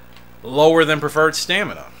lower than preferred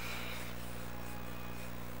stamina.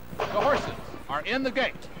 The horses are in the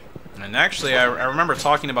gate. And actually, I remember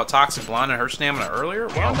talking about Toxic Blonde and her stamina earlier.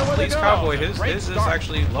 Well, Lee's Cowboy, his is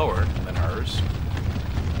actually lower than hers.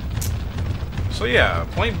 So yeah,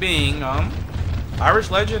 point being, Irish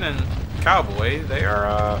Legend and Cowboy, they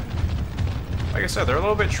are, like I said, they're a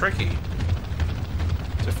little bit tricky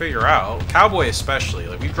to figure out. Cowboy especially,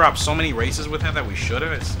 like we've dropped so many races with him that we should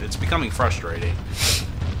have. It's becoming frustrating.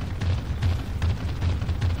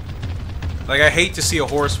 Like I hate to see a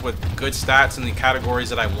horse with good stats in the categories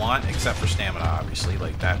that I want, except for stamina, obviously.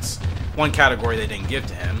 Like that's one category they didn't give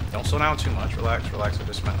to him. Don't slow down too much. Relax, relax. I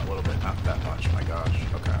just meant a little bit, not that much. My gosh.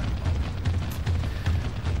 Okay.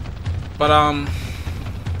 But,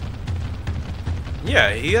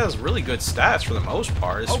 yeah, he has really good stats for the most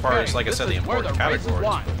part, as far as, like I said, the important categories.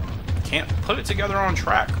 But can't put it together on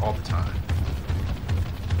track all the time.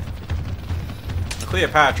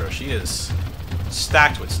 Cleopatra, she is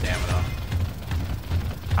stacked with stamina.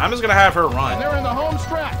 I'm just going to have her run. And they're in the home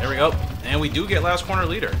stretch. There we go. And we do get last corner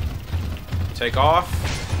leader. Take off.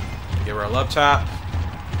 Give her a love tap.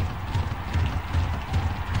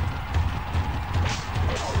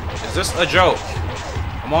 Is this a joke?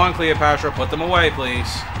 Come on, Cleopatra. Put them away, please.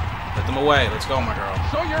 Put them away. Let's go, my girl.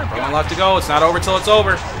 Show your One left to go. It's not over till it's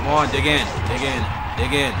over. Come on, dig in. Dig in.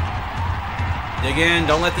 Dig in. Dig in.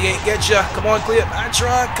 Don't let the 8 get you. Come on,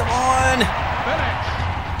 Cleopatra. Come on.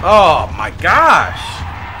 finish. Oh, my gosh.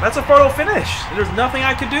 That's a photo finish. There's nothing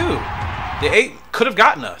I could do. The 8 could have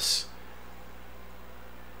gotten us.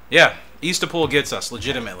 Yeah, Eastapool gets us,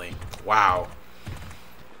 legitimately. Wow.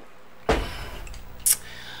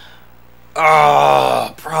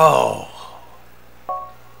 Oh, bro.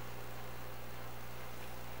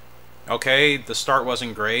 Okay, the start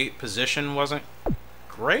wasn't great. Position wasn't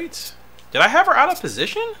great. Did I have her out of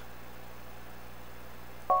position?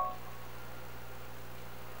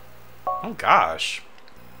 Oh, gosh.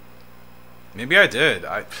 Maybe I did.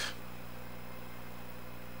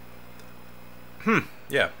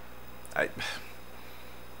 Yeah.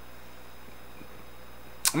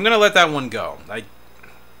 I'm gonna let that one go.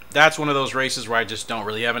 That's one of those races where I just don't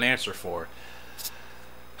really have an answer for.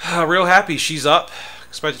 Real happy she's up.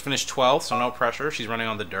 Expected to finish 12th, so no pressure. She's running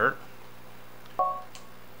on the dirt.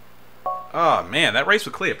 Oh man, that race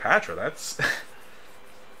with Cleopatra, that's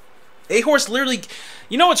A-Horse literally.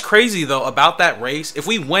 You know what's crazy though about that race? If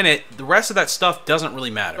we win it, the rest of that stuff doesn't really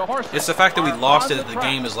matter. It's the fact that we lost it that the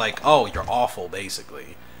game is like, oh, you're awful,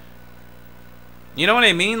 basically. You know what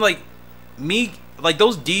I mean? Like,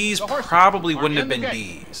 those D's probably wouldn't have been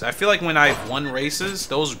D's. I feel like when I've won races,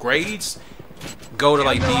 those grades go to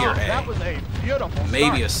like D or A.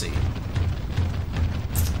 Maybe a C.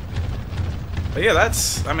 But yeah,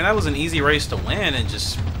 that was an easy race to win, and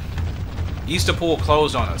just Easterpool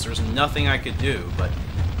closed on us. There's nothing I could do, but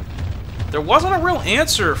there wasn't a real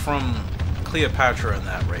answer from Cleopatra in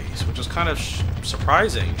that race, which was kind of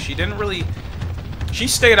surprising. She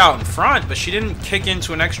stayed out in front, but she didn't kick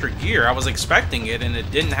into an extra gear. I was expecting it, and it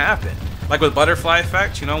didn't happen. Like with Butterfly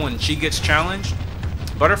Effect, you know, when she gets challenged,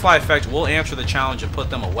 Butterfly Effect will answer the challenge and put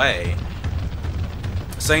them away.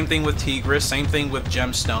 Same thing with Tigress, same thing with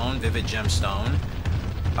Gemstone, Vivid Gemstone.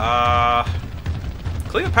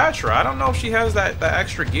 Cleopatra, I don't know if she has that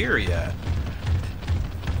extra gear yet.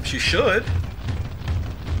 She should.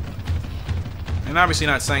 And obviously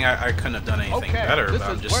not saying I couldn't have done anything better, but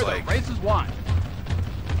I'm just like... race is won.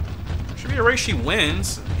 Should be a race she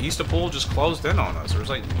wins. Easterpool just closed in on us. There's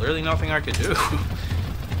like literally nothing I could do.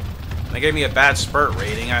 They gave me a bad spurt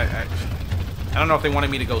rating. I don't know if they wanted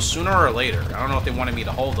me to go sooner or later. I don't know if they wanted me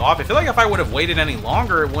to hold off. I feel like if I would have waited any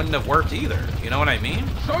longer, it wouldn't have worked either. You know what I mean?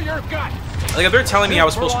 Show your guts. Like if they're telling me I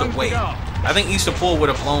was supposed to wait, I think Easterpool would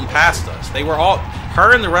have blown past us. They were all,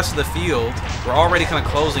 her and the rest of the field were already kind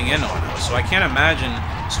of closing in on us. So I can't imagine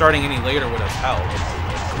starting any later would have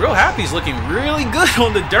helped. Real Happy's looking really good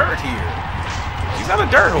on the dirt here. She's not a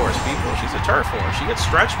dirt horse, people. She's a turf horse. She gets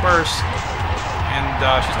stretch bursts, and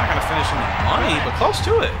she's not going to finish in the money, but close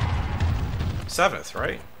to it. 7th,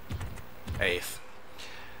 right? 8th.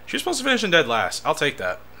 She was supposed to finish in dead last. I'll take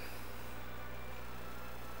that.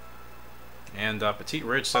 And Petite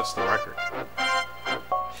Ridge sets the record.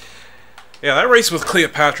 Yeah, that race with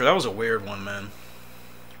Cleopatra, that was a weird one, man.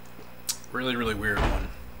 Really, really weird one.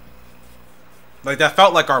 Like, that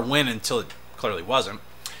felt like our win until it clearly wasn't.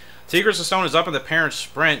 Tigress of Stone is up in the parent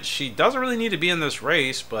sprint. She doesn't really need to be in this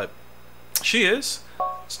race, but she is.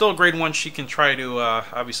 Still a grade 1 she can try to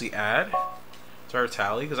obviously add to her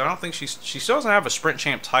tally, because I don't think she still doesn't have a sprint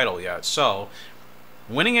champ title yet. So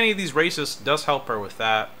winning any of these races does help her with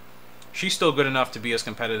that. She's still good enough to be as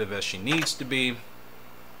competitive as she needs to be.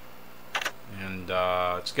 And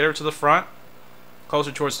let's get her to the front,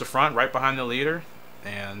 closer towards the front, right behind the leader.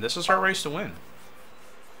 And this is her race to win.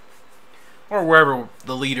 Or wherever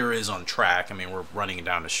the leader is on track. I mean, we're running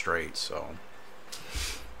down the straight, so.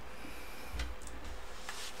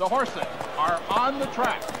 The horses are on the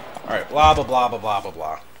track. All right, blah, blah, blah, blah, blah, blah,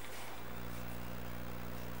 blah.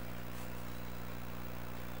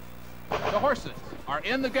 The horses are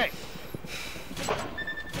in the gate.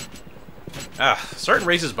 Certain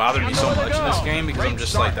races bother me so much in this game because I'm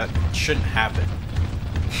just like, that shouldn't happen.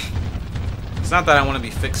 It's not that I want to be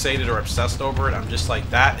fixated or obsessed over it. I'm just like,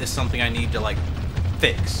 that is something I need to like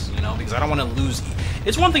fix, you know, because I don't want to lose.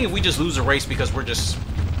 It's one thing if we just lose a race because we're just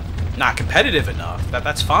not competitive enough.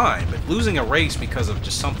 That's fine. But losing a race because of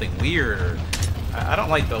just something weird, or I don't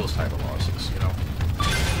like those type of losses, you know.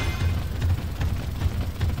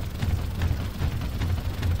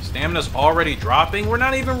 Stamina's already dropping. We're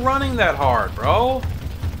not even running that hard, bro.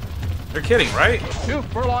 They're kidding, right? 2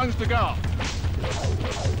 furlongs to go.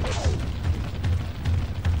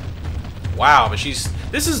 Wow, but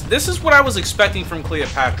this is what I was expecting from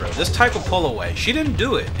Cleopatra. This type of pull away. She didn't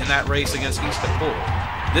do it in that race against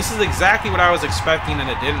Easterpool. This is exactly what I was expecting, and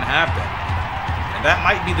it didn't happen. And that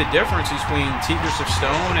might be the difference between Tigress of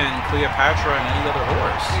Stone and Cleopatra and any other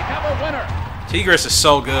horse. We have a winner. Tigress is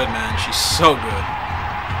so good, man. She's so good.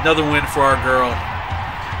 Another win for our girl.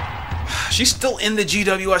 She's still in the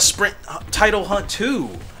GWS Sprint title hunt too.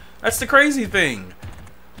 That's the crazy thing.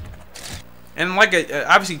 And like,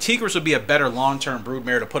 obviously, Tigress would be a better long-term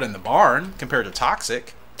broodmare to put in the barn compared to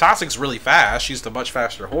Toxic. Toxic's really fast. She's the much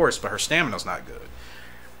faster horse, but her stamina's not good.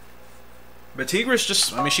 But Tigress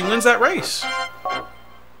just, I mean, she wins that race.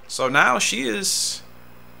 So now she's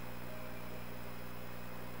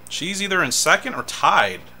either in second or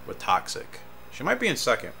tied with Toxic. She might be in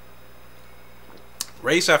second.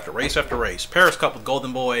 Race after race after race. Paris Cup with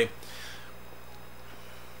Golden Boy.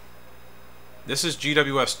 This is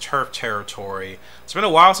GWS turf territory. It's been a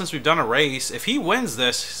while since we've done a race. If he wins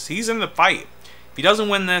this, he's in the fight. If he doesn't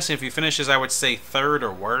win this, if he finishes, I would say 3rd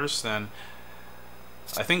or worse, then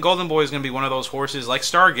I think Golden Boy is going to be one of those horses like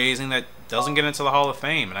Stargazing that doesn't get into the Hall of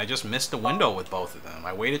Fame. And I just missed the window with both of them.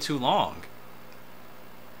 I waited too long.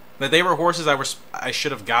 But they were horses I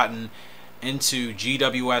should have gotten into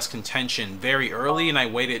GWS contention very early, and I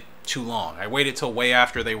waited too long. I waited till way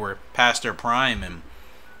after they were past their prime, and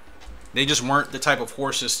they just weren't the type of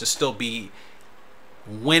horses to still be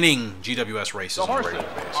winning GWS races The on a horses regular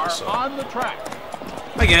are basis. So on the track.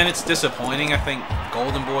 again, it's disappointing. I think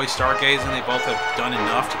Golden Boy, Stargazing, they both have done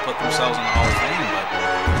enough to put themselves in the Hall of Fame, but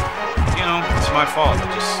you know, it's my fault.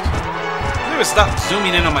 I'm gonna stop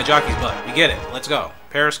zooming in on my jockey's butt. You get it. Let's go.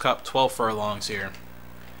 Paris Cup, 12 furlongs here.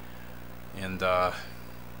 And The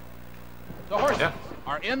horses yeah.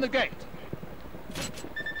 are in the gate.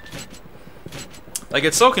 Like,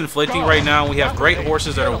 it's so conflicting right now. We have great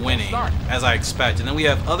horses that are winning, as I expect, and then we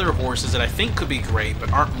have other horses that I think could be great,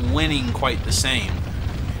 but aren't winning quite the same.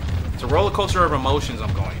 It's a roller coaster of emotions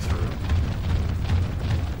I'm going through.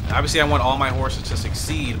 Obviously, I want all my horses to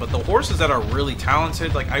succeed, but the horses that are really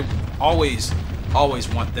talented, like, I always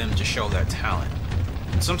want them to show that talent.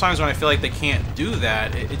 And sometimes when I feel like they can't do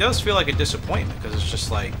that, it does feel like a disappointment, because it's just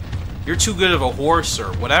like, you're too good of a horse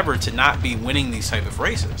or whatever to not be winning these type of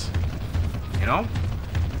races. You know?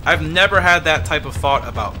 I've never had that type of thought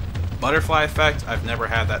about Butterfly Effect. I've never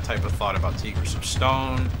had that type of thought about Tigris of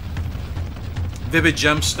Stone, Vivid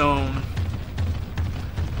Gemstone.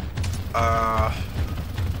 As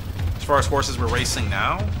far as horses we're racing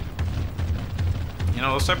now, you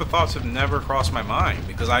know, those type of thoughts have never crossed my mind,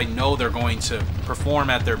 because I know they're going to perform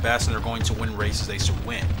at their best and they're going to win races they should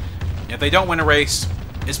win. And if they don't win a race,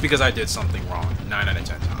 it's because I did something wrong 9 out of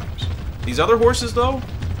 10 times. These other horses, though,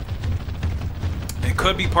 it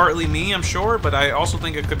could be partly me, I'm sure, but I also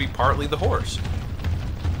think it could be partly the horse.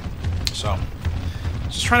 So,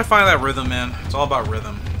 just trying to find that rhythm, man. It's all about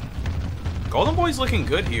rhythm. Golden Boy's looking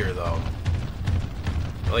good here, though.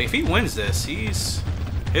 Like, if he wins this, his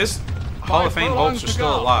Hall of Fame hopes are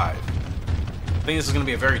still alive. I think this is going to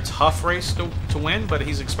be a very tough race to win, but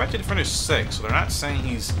he's expected to finish 6th, so they're not saying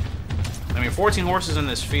he's... I mean, 14 horses in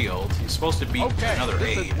this field. He's supposed to beat another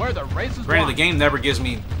 8. Granted, the game never gives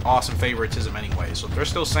me awesome favoritism anyway, so if they're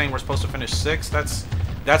still saying we're supposed to finish 6th,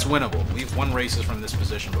 that's winnable. We've won races from this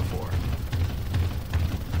position before.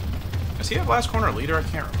 Does he have last corner leader? I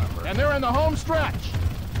can't remember. And they're in the home stretch.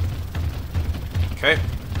 Okay.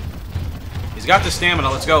 He's got the stamina.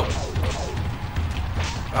 Let's go.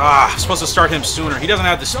 I'm supposed to start him sooner. He doesn't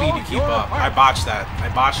have the speed to keep up. I botched that. I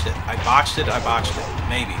botched it. I botched it. I botched it.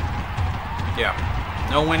 Maybe. Yeah.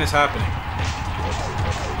 No win is happening.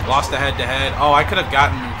 Lost the head-to-head. Oh, I could have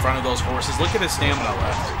gotten in front of those horses. Look at his stamina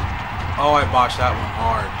left. Oh, I botched that one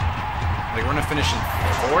hard. Like, we're going to finish in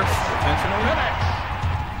 4th, potentially?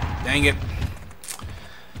 Dang it.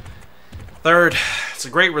 3rd. It's a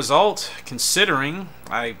great result, considering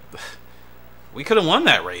we could have won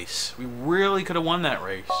that race. We really could have won that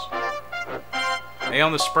race. Hey,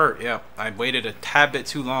 on the spurt, yeah. I waited a tad bit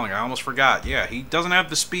too long. I almost forgot. Yeah, he doesn't have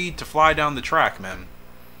the speed to fly down the track, man.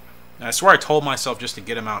 And I swear I told myself just to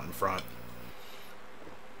get him out in front.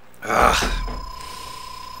 Ugh.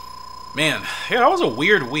 Man, yeah, that was a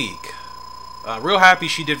weird week. Real happy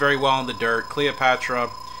she did very well in the dirt.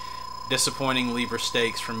 Cleopatra, disappointing lever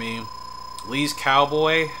stakes for me. Lee's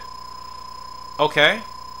Cowboy, okay.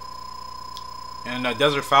 And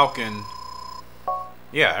Desert Falcon,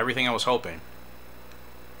 yeah, everything I was hoping.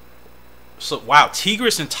 So, wow,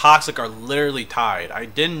 Tigris and Toxic are literally tied. I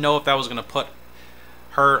didn't know if that was going to put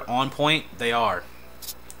her on point. They are.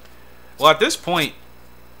 Well, at this point,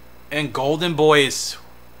 and Golden Boy is...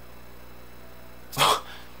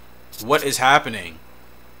 what is happening?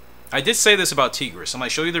 I did say this about Tigris. I'm like,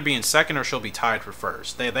 she'll either be in 2nd or she'll be tied for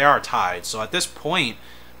 1st. They are tied. So, at this point,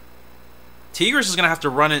 Tigris is going to have to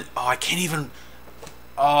run it... Oh, I can't even...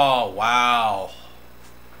 Oh, wow.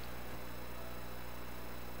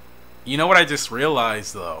 You know what I just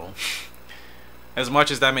realized, though? As much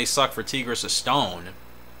as that may suck for Tigris of Stone,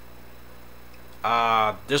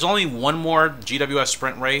 there's only one more GWS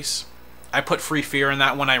sprint race. I put Free Fear in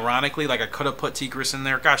that one, ironically. Like, I could have put Tigris in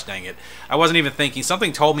there. Gosh dang it. I wasn't even thinking.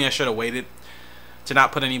 Something told me I should have waited to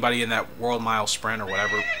not put anybody in that World Mile Sprint or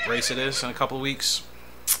whatever race it is in a couple of weeks.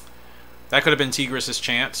 That could have been Tigris'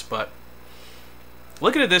 chance, but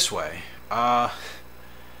look at it this way.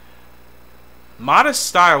 Modest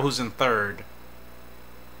Style, who's in 3rd,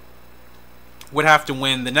 would have to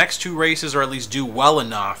win the next 2 races or at least do well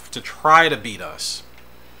enough to try to beat us.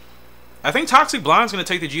 I think Toxic Blonde's going to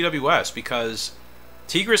take the GWS because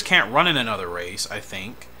Tigris can't run in another race, I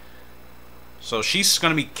think. So she's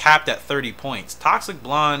going to be capped at 30 points. Toxic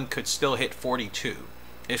Blonde could still hit 42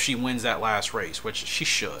 if she wins that last race, which she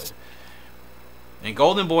should. And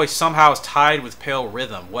Golden Boy somehow is tied with Pale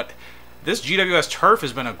Rhythm. This GWS turf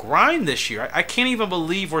has been a grind this year. I can't even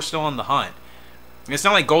believe we're still in the hunt. It's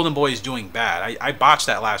not like Golden Boy is doing bad. I botched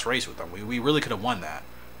that last race with them. We really could have won that.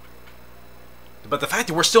 But the fact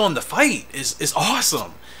that we're still in the fight is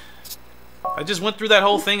awesome. I just went through that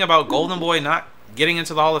whole thing about Golden Boy not getting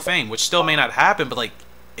into the Hall of Fame, which still may not happen, but like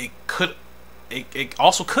it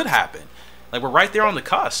also could happen. Like we're right there on the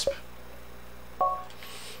cusp.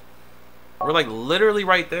 We're like literally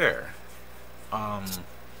right there.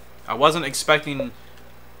 I wasn't expecting.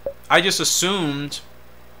 I just assumed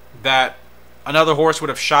that another horse would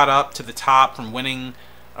have shot up to the top from winning,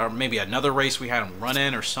 or maybe another race we had him run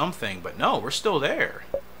in or something. But no, we're still there.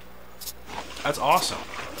 That's awesome.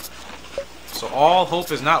 So all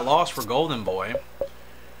hope is not lost for Golden Boy.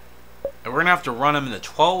 And we're going to have to run him in the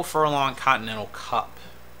 12 Furlong Continental Cup.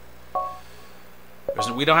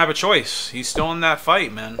 We don't have a choice. He's still in that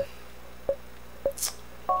fight, man.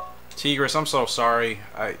 Tigris, I'm so sorry.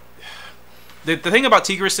 The thing about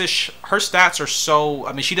Tigris is her stats are so...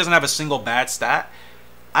 I mean, she doesn't have a single bad stat.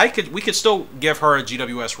 We could still give her a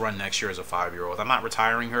GWS run next year as a 5-year-old. I'm not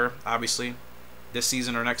retiring her, obviously, this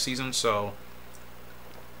season or next season. So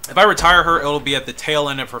if I retire her, it'll be at the tail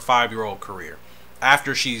end of her 5-year-old career.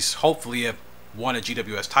 After she's hopefully won a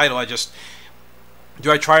GWS title.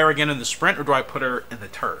 Do I try her again in the sprint or do I put her in the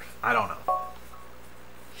turf? I don't know.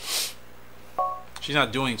 She's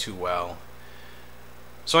not doing too well.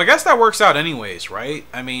 So I guess that works out anyways, right?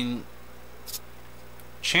 I mean,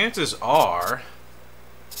 chances are...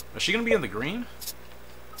 Is she going to be in the green?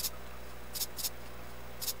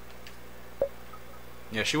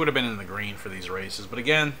 Yeah, she would have been in the green for these races. But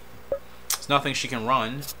again, it's nothing she can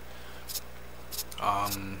run.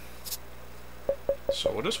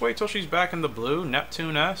 So we'll just wait till she's back in the blue.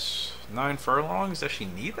 Neptune S, 9 furlongs. Does she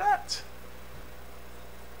need that?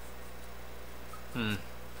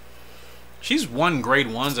 She's won grade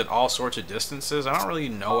 1s at all sorts of distances. I don't really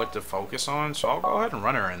know what to focus on, so I'll go ahead and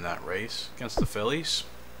run her in that race against the fillies.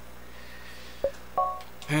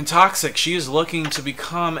 And Toxic, she is looking to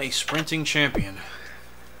become a sprinting champion.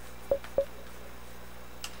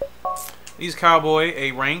 These Cowboy,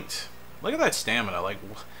 A ranked. Look at that stamina. Like,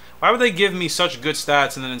 why would they give me such good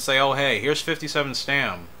stats and then say, oh, hey, here's 57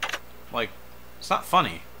 stam? Like, it's not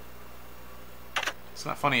funny. It's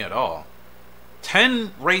not funny at all.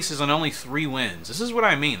 10 races and only 3 wins. This is what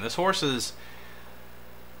I mean. This horse is...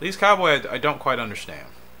 These Cowboy, I don't quite understand.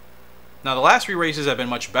 Now, the last 3 races have been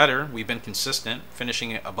much better. We've been consistent, finishing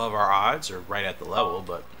it above our odds or right at the level,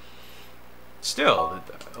 but still,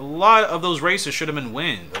 a lot of those races should have been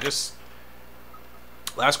wins.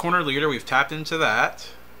 Last corner leader, we've tapped into that.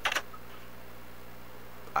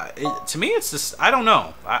 To me, it's just, I don't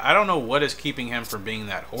know. I don't know what is keeping him from being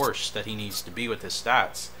that horse that he needs to be with his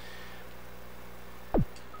stats.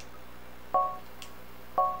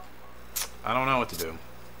 I don't know what to do.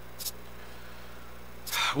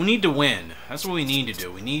 We need to win. That's what we need to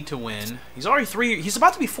do. We need to win. He's already he's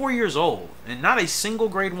about to be 4 years old, and not a single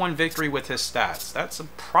grade 1 victory with his stats. That's a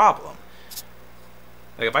problem.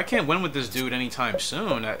 Like, if I can't win with this dude anytime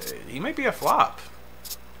soon, he might be a flop.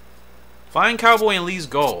 Flying Cowboy and Lee's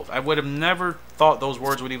Gold. I would have never thought those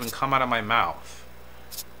words would even come out of my mouth.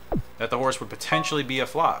 That the horse would potentially be a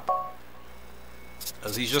flop.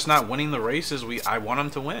 Because he's just not winning the races I want him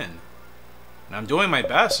to win. And I'm doing my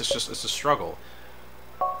best. It's a struggle.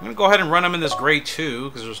 I'm going to go ahead and run him in this grade 2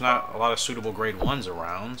 because there's not a lot of suitable grade 1s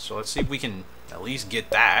around. So let's see if we can at least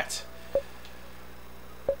get that.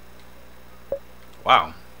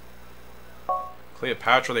 Wow.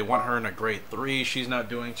 Cleopatra, they want her in a grade 3. She's not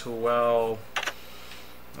doing too well.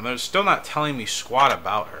 And they're still not telling me squat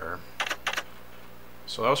about her.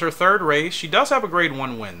 So that was her 3rd race. She does have a grade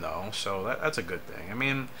 1 win, though. So that's a good thing. I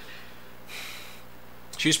mean,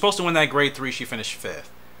 she was supposed to win that grade 3. She finished 5th.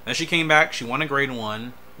 Then she came back. She won a grade 1.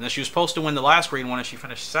 And then she was supposed to win the last grade 1, and she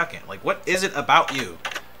finished 2nd. Like, what is it about you?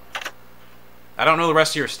 I don't know the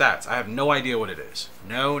rest of your stats. I have no idea what it is.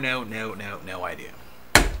 No idea.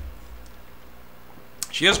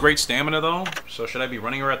 She has great stamina, though. So should I be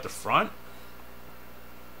running her at the front?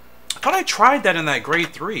 I thought I tried that in that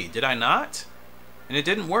grade 3. Did I not? And it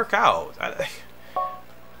didn't work out.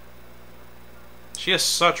 She has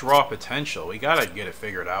such raw potential. We gotta get it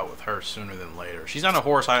figured out with her sooner than later. She's not a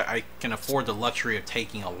horse I can afford the luxury of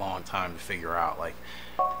taking a long time to figure out. Like,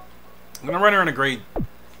 I'm gonna run her in a grade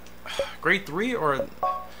 3 or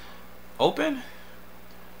open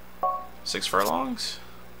 6 furlongs.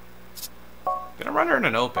 Gonna run her in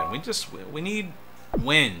an open. We need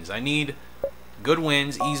wins. I need good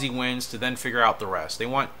wins, easy wins, to then figure out the rest. They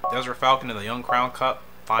want Desert Falcon in the Young Crown Cup.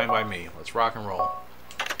 Fine by me. Let's rock and roll.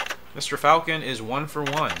 Mr. Falcon is 1 for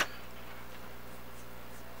 1.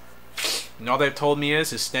 And all they've told me is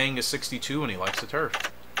his staying is 62 and he likes the turf.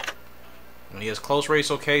 And he has close race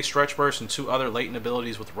okay, stretch burst, and 2 other latent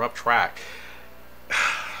abilities with rough track.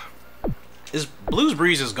 Is Blues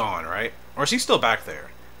Breeze is gone, right? Or is he still back there?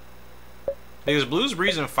 Because Blues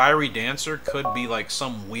Breeze and Fiery Dancer could be like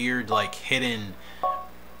some weird, like, hidden,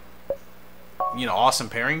 you know, awesome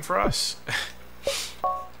pairing for us.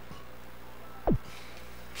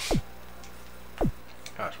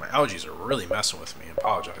 Gosh, my allergies are really messing with me. I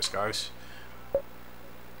apologize, guys.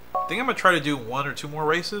 I think I'm going to try to do 1 or 2 more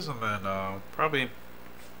races and then probably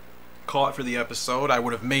call it for the episode. I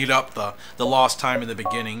would have made up the lost time in the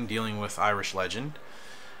beginning dealing with Irish Legend.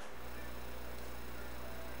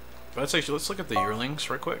 But let's look at the yearlings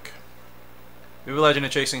right quick. Vivid Legend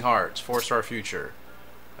of Chasing Hearts, 4-star future.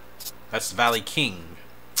 That's Valley King.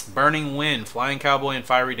 Burning Wind, Flying Cowboy, and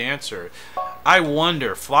Fiery Dancer. I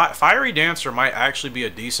wonder, Fiery Dancer might actually be a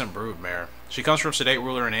decent broodmare. She comes from Sedate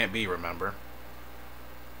Ruler and Aunt B, remember?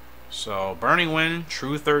 So, Burning Wind,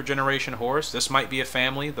 true 3rd generation horse. This might be a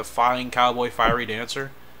family, the Flying Cowboy, Fiery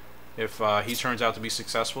Dancer, if he turns out to be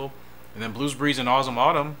successful. And then Blues Breeze and Awesome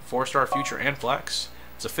Autumn, 4-star future and flex.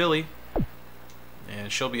 It's a filly,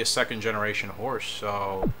 and she'll be a 2nd generation horse.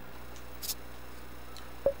 So,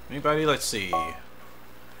 anybody? Let's see.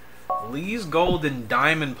 Lee's Golden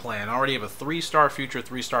Diamond Plan already have a 3-star future,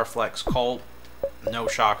 3-star flex. Colt, no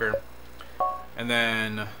shocker. And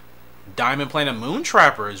then Diamond Plan and Moon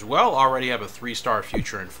Trapper as well already have a 3-star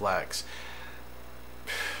future and flex.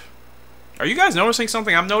 Are you guys noticing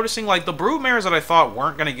something? I'm noticing, like, the broodmares that I thought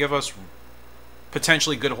weren't going to give us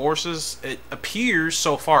potentially good horses, it appears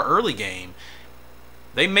so far early game,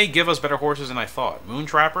 they may give us better horses than I thought. Moon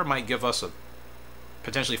Trapper might give us a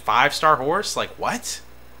potentially 5-star horse. Like, what?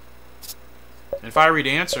 And Fiery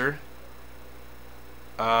Dancer,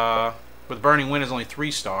 with Burning Wind is only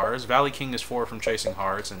 3 stars. Valley King is 4 from Chasing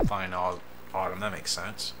Hearts and Fine Autumn. That makes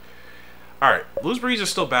sense. Alright, Blues Breeze is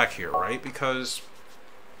still back here, right? Because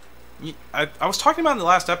I was talking about in the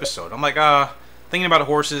last episode. I'm like, thinking about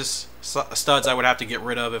horses, studs I would have to get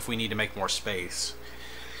rid of if we need to make more space.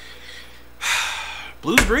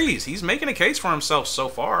 Blues Breeze, he's making a case for himself so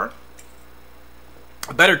far.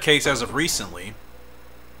 A better case as of recently.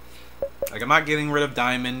 Like, I'm not getting rid of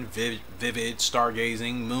Diamond, Vivid,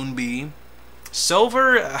 Stargazing, Moonbee.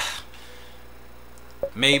 Silver,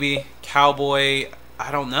 maybe. Cowboy,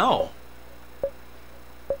 I don't know.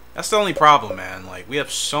 That's the only problem, man. Like, we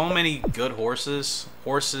have so many good horses.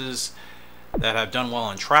 Horses that have done well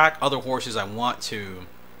on track. Other horses I want to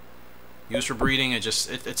use for breeding.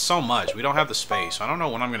 It's so much. We don't have the space. I don't know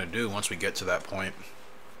what I'm going to do once we get to that point.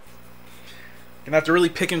 Gonna have to really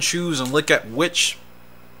pick and choose and look at which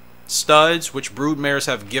studs, which broodmares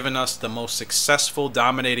have given us the most successful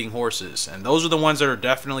dominating horses. And those are the ones that are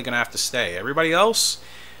definitely going to have to stay. Everybody else,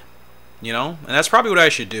 you know, and that's probably what I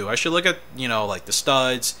should do. I should look at, you know, like the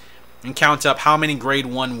studs and count up how many grade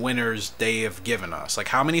 1 winners they have given us. Like,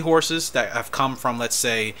 how many horses that have come from, let's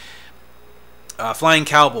say, Flying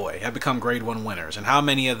Cowboy have become grade 1 winners, and how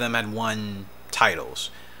many of them had won titles.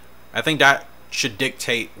 I think that should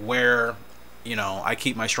dictate where, you know, I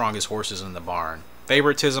keep my strongest horses in the barn.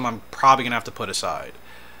 Favoritism, I'm probably going to have to put aside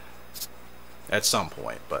at some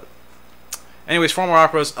point. But anyways, Former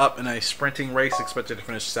Opera's up in a sprinting race, expected to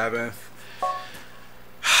finish 7th.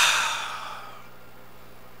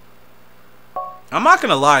 I'm not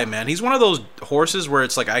gonna lie, man. He's one of those horses where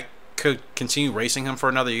it's like I could continue racing him for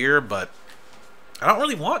another year, but I don't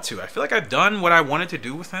really want to. I feel like I've done what I wanted to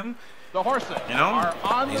do with him. The horses, you know, are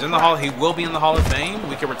on he's the in the hall. He will be in the Hall of Fame.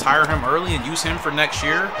 We could retire him early and use him for next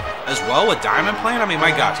year as well with Diamond Plan. I mean,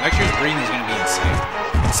 my gosh, next year's breeding is gonna be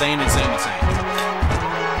insane, insane.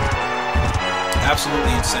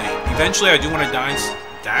 Absolutely insane. Eventually, I do want to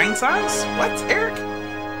downsize. What, Eric?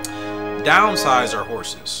 Downsize our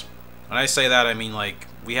horses. When I say that, I mean, like,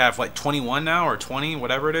 we have like 21 now, or 20,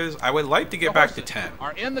 whatever it is. I would like to get back to 10.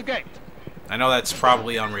 Are in the gate. I know that's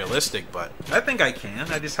probably unrealistic, but I think I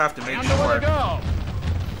can. I just have to make sure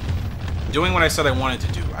doing what I said I wanted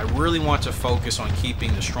to do. I really want to focus on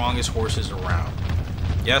keeping the strongest horses around.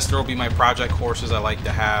 Yes, there will be my project horses I like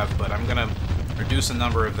to have, but I'm gonna reduce a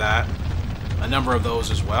number of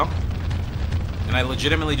those as well. And I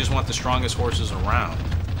legitimately just want the strongest horses around.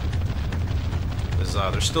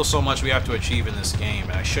 There's still so much we have to achieve in this game,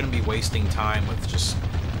 and I shouldn't be wasting time with just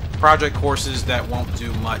project courses that won't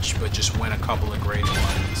do much but just win a couple of grade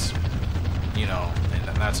 1s, you know,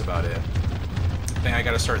 and that's about it. think I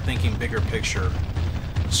got to start thinking bigger picture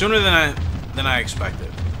sooner than I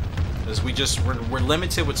expected. Because we're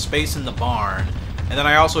limited with space in the barn, and then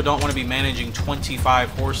I also don't want to be managing 25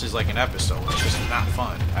 horses like an episode. It's just not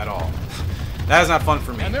fun at all. That is not fun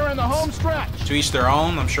for me. And they're in the home stretch. To each their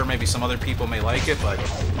own. I'm sure maybe some other people may like it, but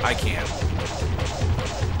I can't.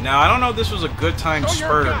 Now, I don't know if this was a good time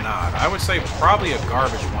spurt or not. I would say probably a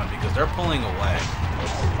garbage one because they're pulling away.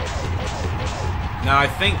 Now, I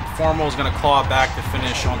think Formal is going to claw back to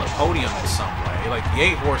finish on the podium in some way. Like, the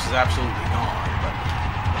 8 horse is absolutely gone.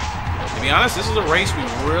 But to be honest, this is a race we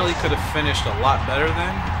really could have finished a lot better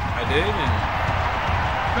than I did. And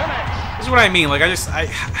this is what I mean. Like,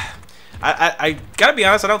 I gotta be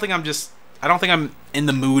honest. I don't think I'm in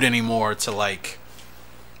the mood anymore to like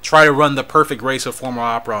try to run the perfect race of Formal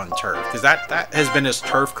Opera on turf, because that has been his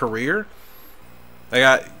turf career.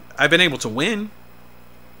 Like I've been able to win,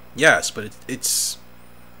 yes, but it's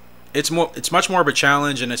much more of a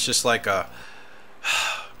challenge, and it's just like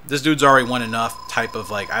this dude's already won enough type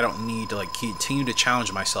of like I don't need to like continue to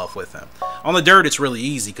challenge myself with him. On the dirt, it's really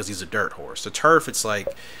easy because he's a dirt horse. The turf, it's like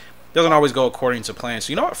doesn't always go according to plan.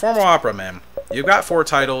 So you know what, Formal Opera, man, you've got 4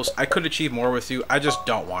 titles. I could achieve more with you. I just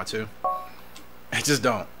don't want to. I just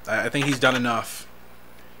don't. I think he's done enough.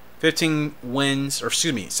 15 wins, or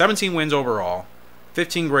excuse me, 17 wins overall,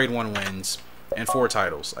 15 Grade 1 wins, and 4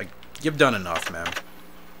 titles. Like, you've done enough, man.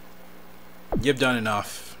 You've done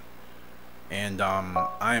enough. And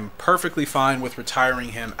I am perfectly fine with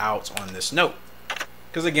retiring him out on this note.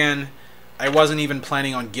 Because again, I wasn't even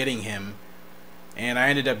planning on getting him. And I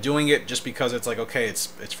ended up doing it just because it's like, okay, it's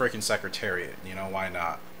freaking Secretariat, you know, why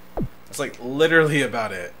not? It's like literally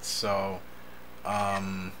about it. So,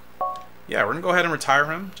 yeah, we're gonna go ahead and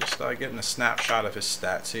retire him. Just getting a snapshot of his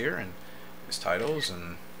stats here and his titles,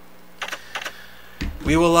 and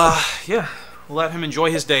we will, yeah, let him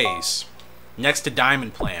enjoy his days next to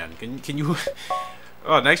Diamond Plan. Can you?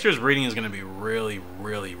 Oh, next year's reading is gonna be really,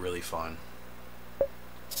 really, really fun.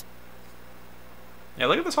 Yeah,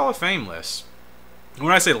 look at this Hall of Fame list.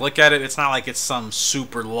 When I say look at it, it's not like it's some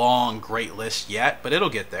super long, great list yet, but it'll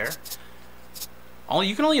get there.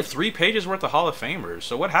 You can only have 3 pages worth of Hall of Famers,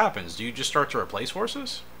 so what happens? Do you just start to replace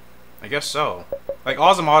horses? I guess so. Like,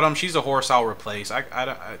 Awesome Autumn, she's a horse I'll replace.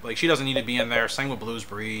 Like, she doesn't need to be in there. Same with Blues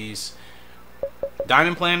Breeze.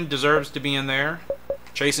 Diamond Plan deserves to be in there.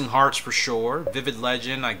 Chasing Hearts for sure. Vivid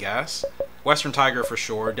Legend, I guess. Western Tiger for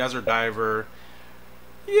sure. Desert Diver.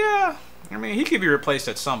 Yeah. I mean, he could be replaced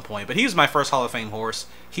at some point, but he's my first Hall of Fame horse.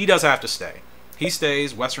 He does have to stay. He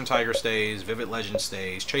stays, Western Tiger stays, Vivid Legend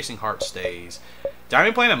stays, Chasing Heart stays.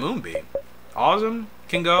 Diamond Plan and Moonbeam. Awesome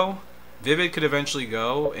can go. Vivid could eventually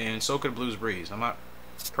go, and so could Blues Breeze. I'm not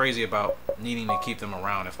crazy about needing to keep them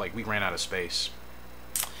around if like we ran out of space.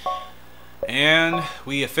 And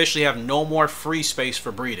we officially have no more free space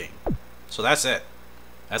for breeding. So that's it.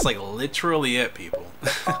 That's like literally it, people.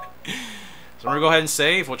 So we're going to go ahead and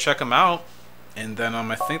save. We'll check them out. And then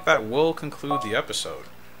I think that will conclude the episode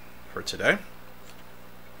for today.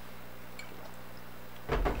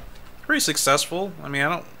 Pretty successful. I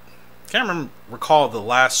mean, can't recall the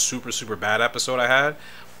last super bad episode I had.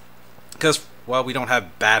 Because, well, we don't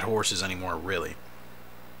have bad horses anymore, really.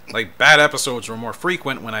 Like, bad episodes were more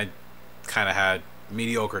frequent when I kind of had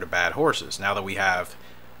mediocre to bad horses. Now that we have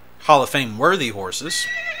Hall of Fame worthy horses,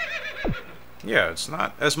 yeah, it's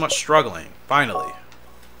not as much struggling, finally.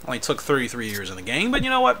 Only took 33 years in the game, but you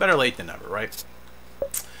know what? Better late than never, right?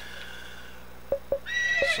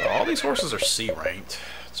 So all these horses are C ranked.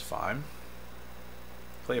 It's fine.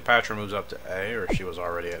 Cleopatra moves up to A, or she was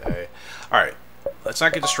already at A. Alright, let's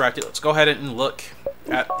not get distracted. Let's go ahead and look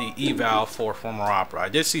at the eval for Formal Opera. I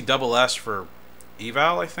did see double S for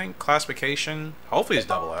eval, I think. Classification. Hopefully it's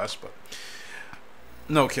double S, but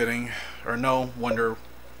no kidding. Or no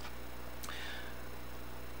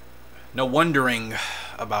wondering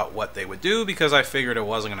about what they would do, because I figured it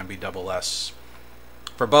wasn't going to be double S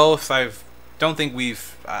for both. I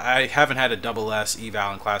haven't had a double S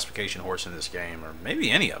eval and classification horse in this game, or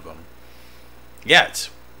maybe any of them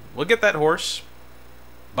yet. We'll get that horse.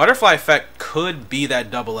 Butterfly Effect could be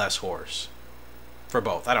that double S horse for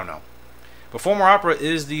both. I don't know. But Formal Opera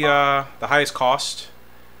is the highest cost.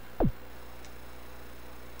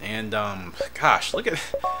 And gosh, look at.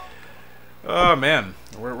 Oh man,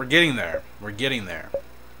 we're getting there. We're getting there.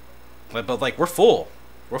 But like we're full.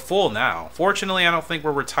 We're full now. Fortunately, I don't think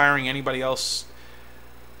we're retiring anybody else.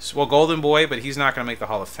 Well, Golden Boy, but he's not going to make the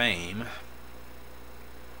Hall of Fame.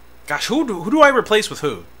 Gosh, who do I replace with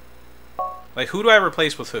who? Like, who do I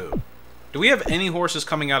replace with who? Do we have any horses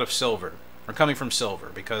coming out of Silver? Or coming from Silver?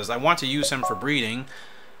 Because I want to use him for breeding.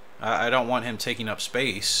 I don't want him taking up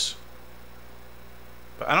space.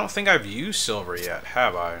 But I don't think I've used silver yet,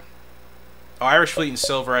 have I? Oh, Irish Fleet and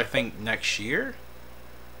silver, I think, next year?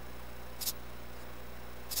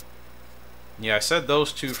 Yeah, I said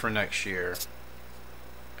those two for next year.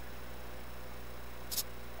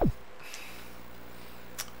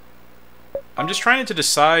 I'm just trying to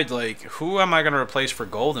decide, like, who am I going to replace for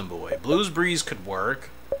Golden Boy? Blues Breeze could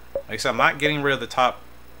work. Like I said, I'm not getting rid of the top...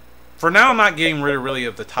 For now, I'm not getting rid of really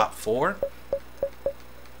of the top 4.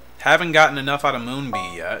 Haven't gotten enough out of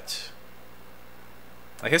Moonbee yet.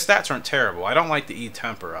 Like, his stats aren't terrible. I don't like the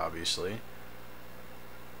E-Temper, obviously.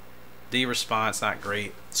 D-Response, not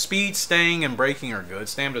great. Speed, Staying, and Braking are good.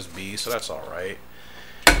 Stamina's B, so that's alright.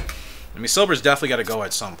 I mean, Silver's definitely got to go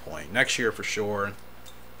at some point. Next year, for sure.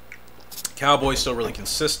 Cowboy's still really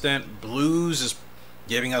consistent. Blues is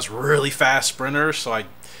giving us really fast sprinters, so I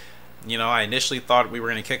initially thought we were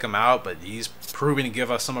going to kick him out, but he's proving to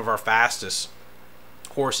give us some of our fastest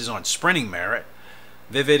horses on sprinting merit.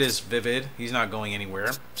 Vivid is Vivid. He's not going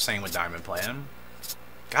anywhere. Same with Diamond Plan.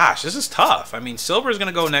 Gosh, this is tough. I mean, Silver is going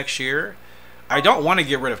to go next year. I don't want to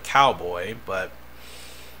get rid of Cowboy, but...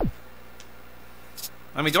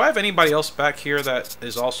 I mean, do I have anybody else back here that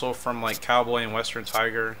is also from, like, Cowboy and Western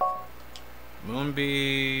Tiger?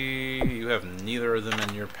 Moonbee, you have neither of them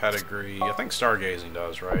in your pedigree. I think Stargazing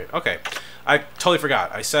does, right? Okay. I totally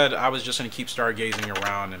forgot. I said I was just going to keep Stargazing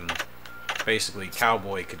around and basically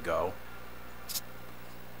Cowboy could go.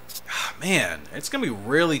 Man, it's going to be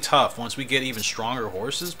really tough once we get even stronger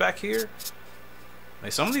horses back here.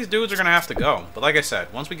 Like, some of these dudes are going to have to go. But like I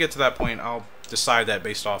said, once we get to that point, I'll decide that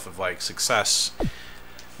based off of, like, success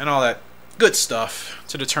and all that good stuff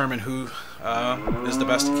to determine who is the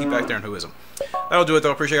best to keep back there and who isn't. That'll do it,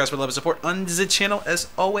 though. Appreciate you guys for the love and support on the channel. As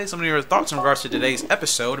always, let me know your thoughts in regards to today's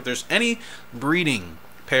episode. If there's any breeding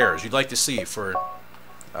pairs you'd like to see for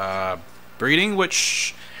breeding,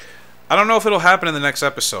 which I don't know if it'll happen in the next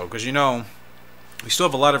episode, because, you know, we still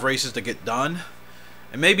have a lot of races to get done.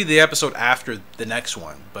 And maybe the episode after the next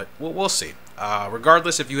one, but we'll see.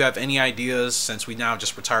 Regardless, if you have any ideas, since we now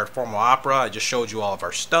just retired Formal Opera, I just showed you all of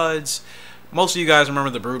our studs. Most of you guys remember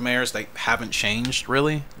the Broodmares. They haven't changed,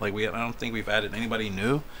 really. Like, I don't think we've added anybody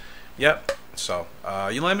new. Yep. So,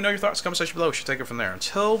 you let me know your thoughts in the comment section below. We should take it from there.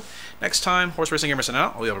 Until next time, Horse Racing Gamer signing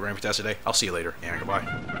out. I'll be able to bring you fantastic day. I'll see you later, and goodbye.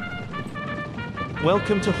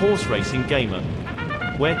 Welcome to Horse Racing Gamer,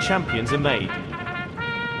 where champions are made.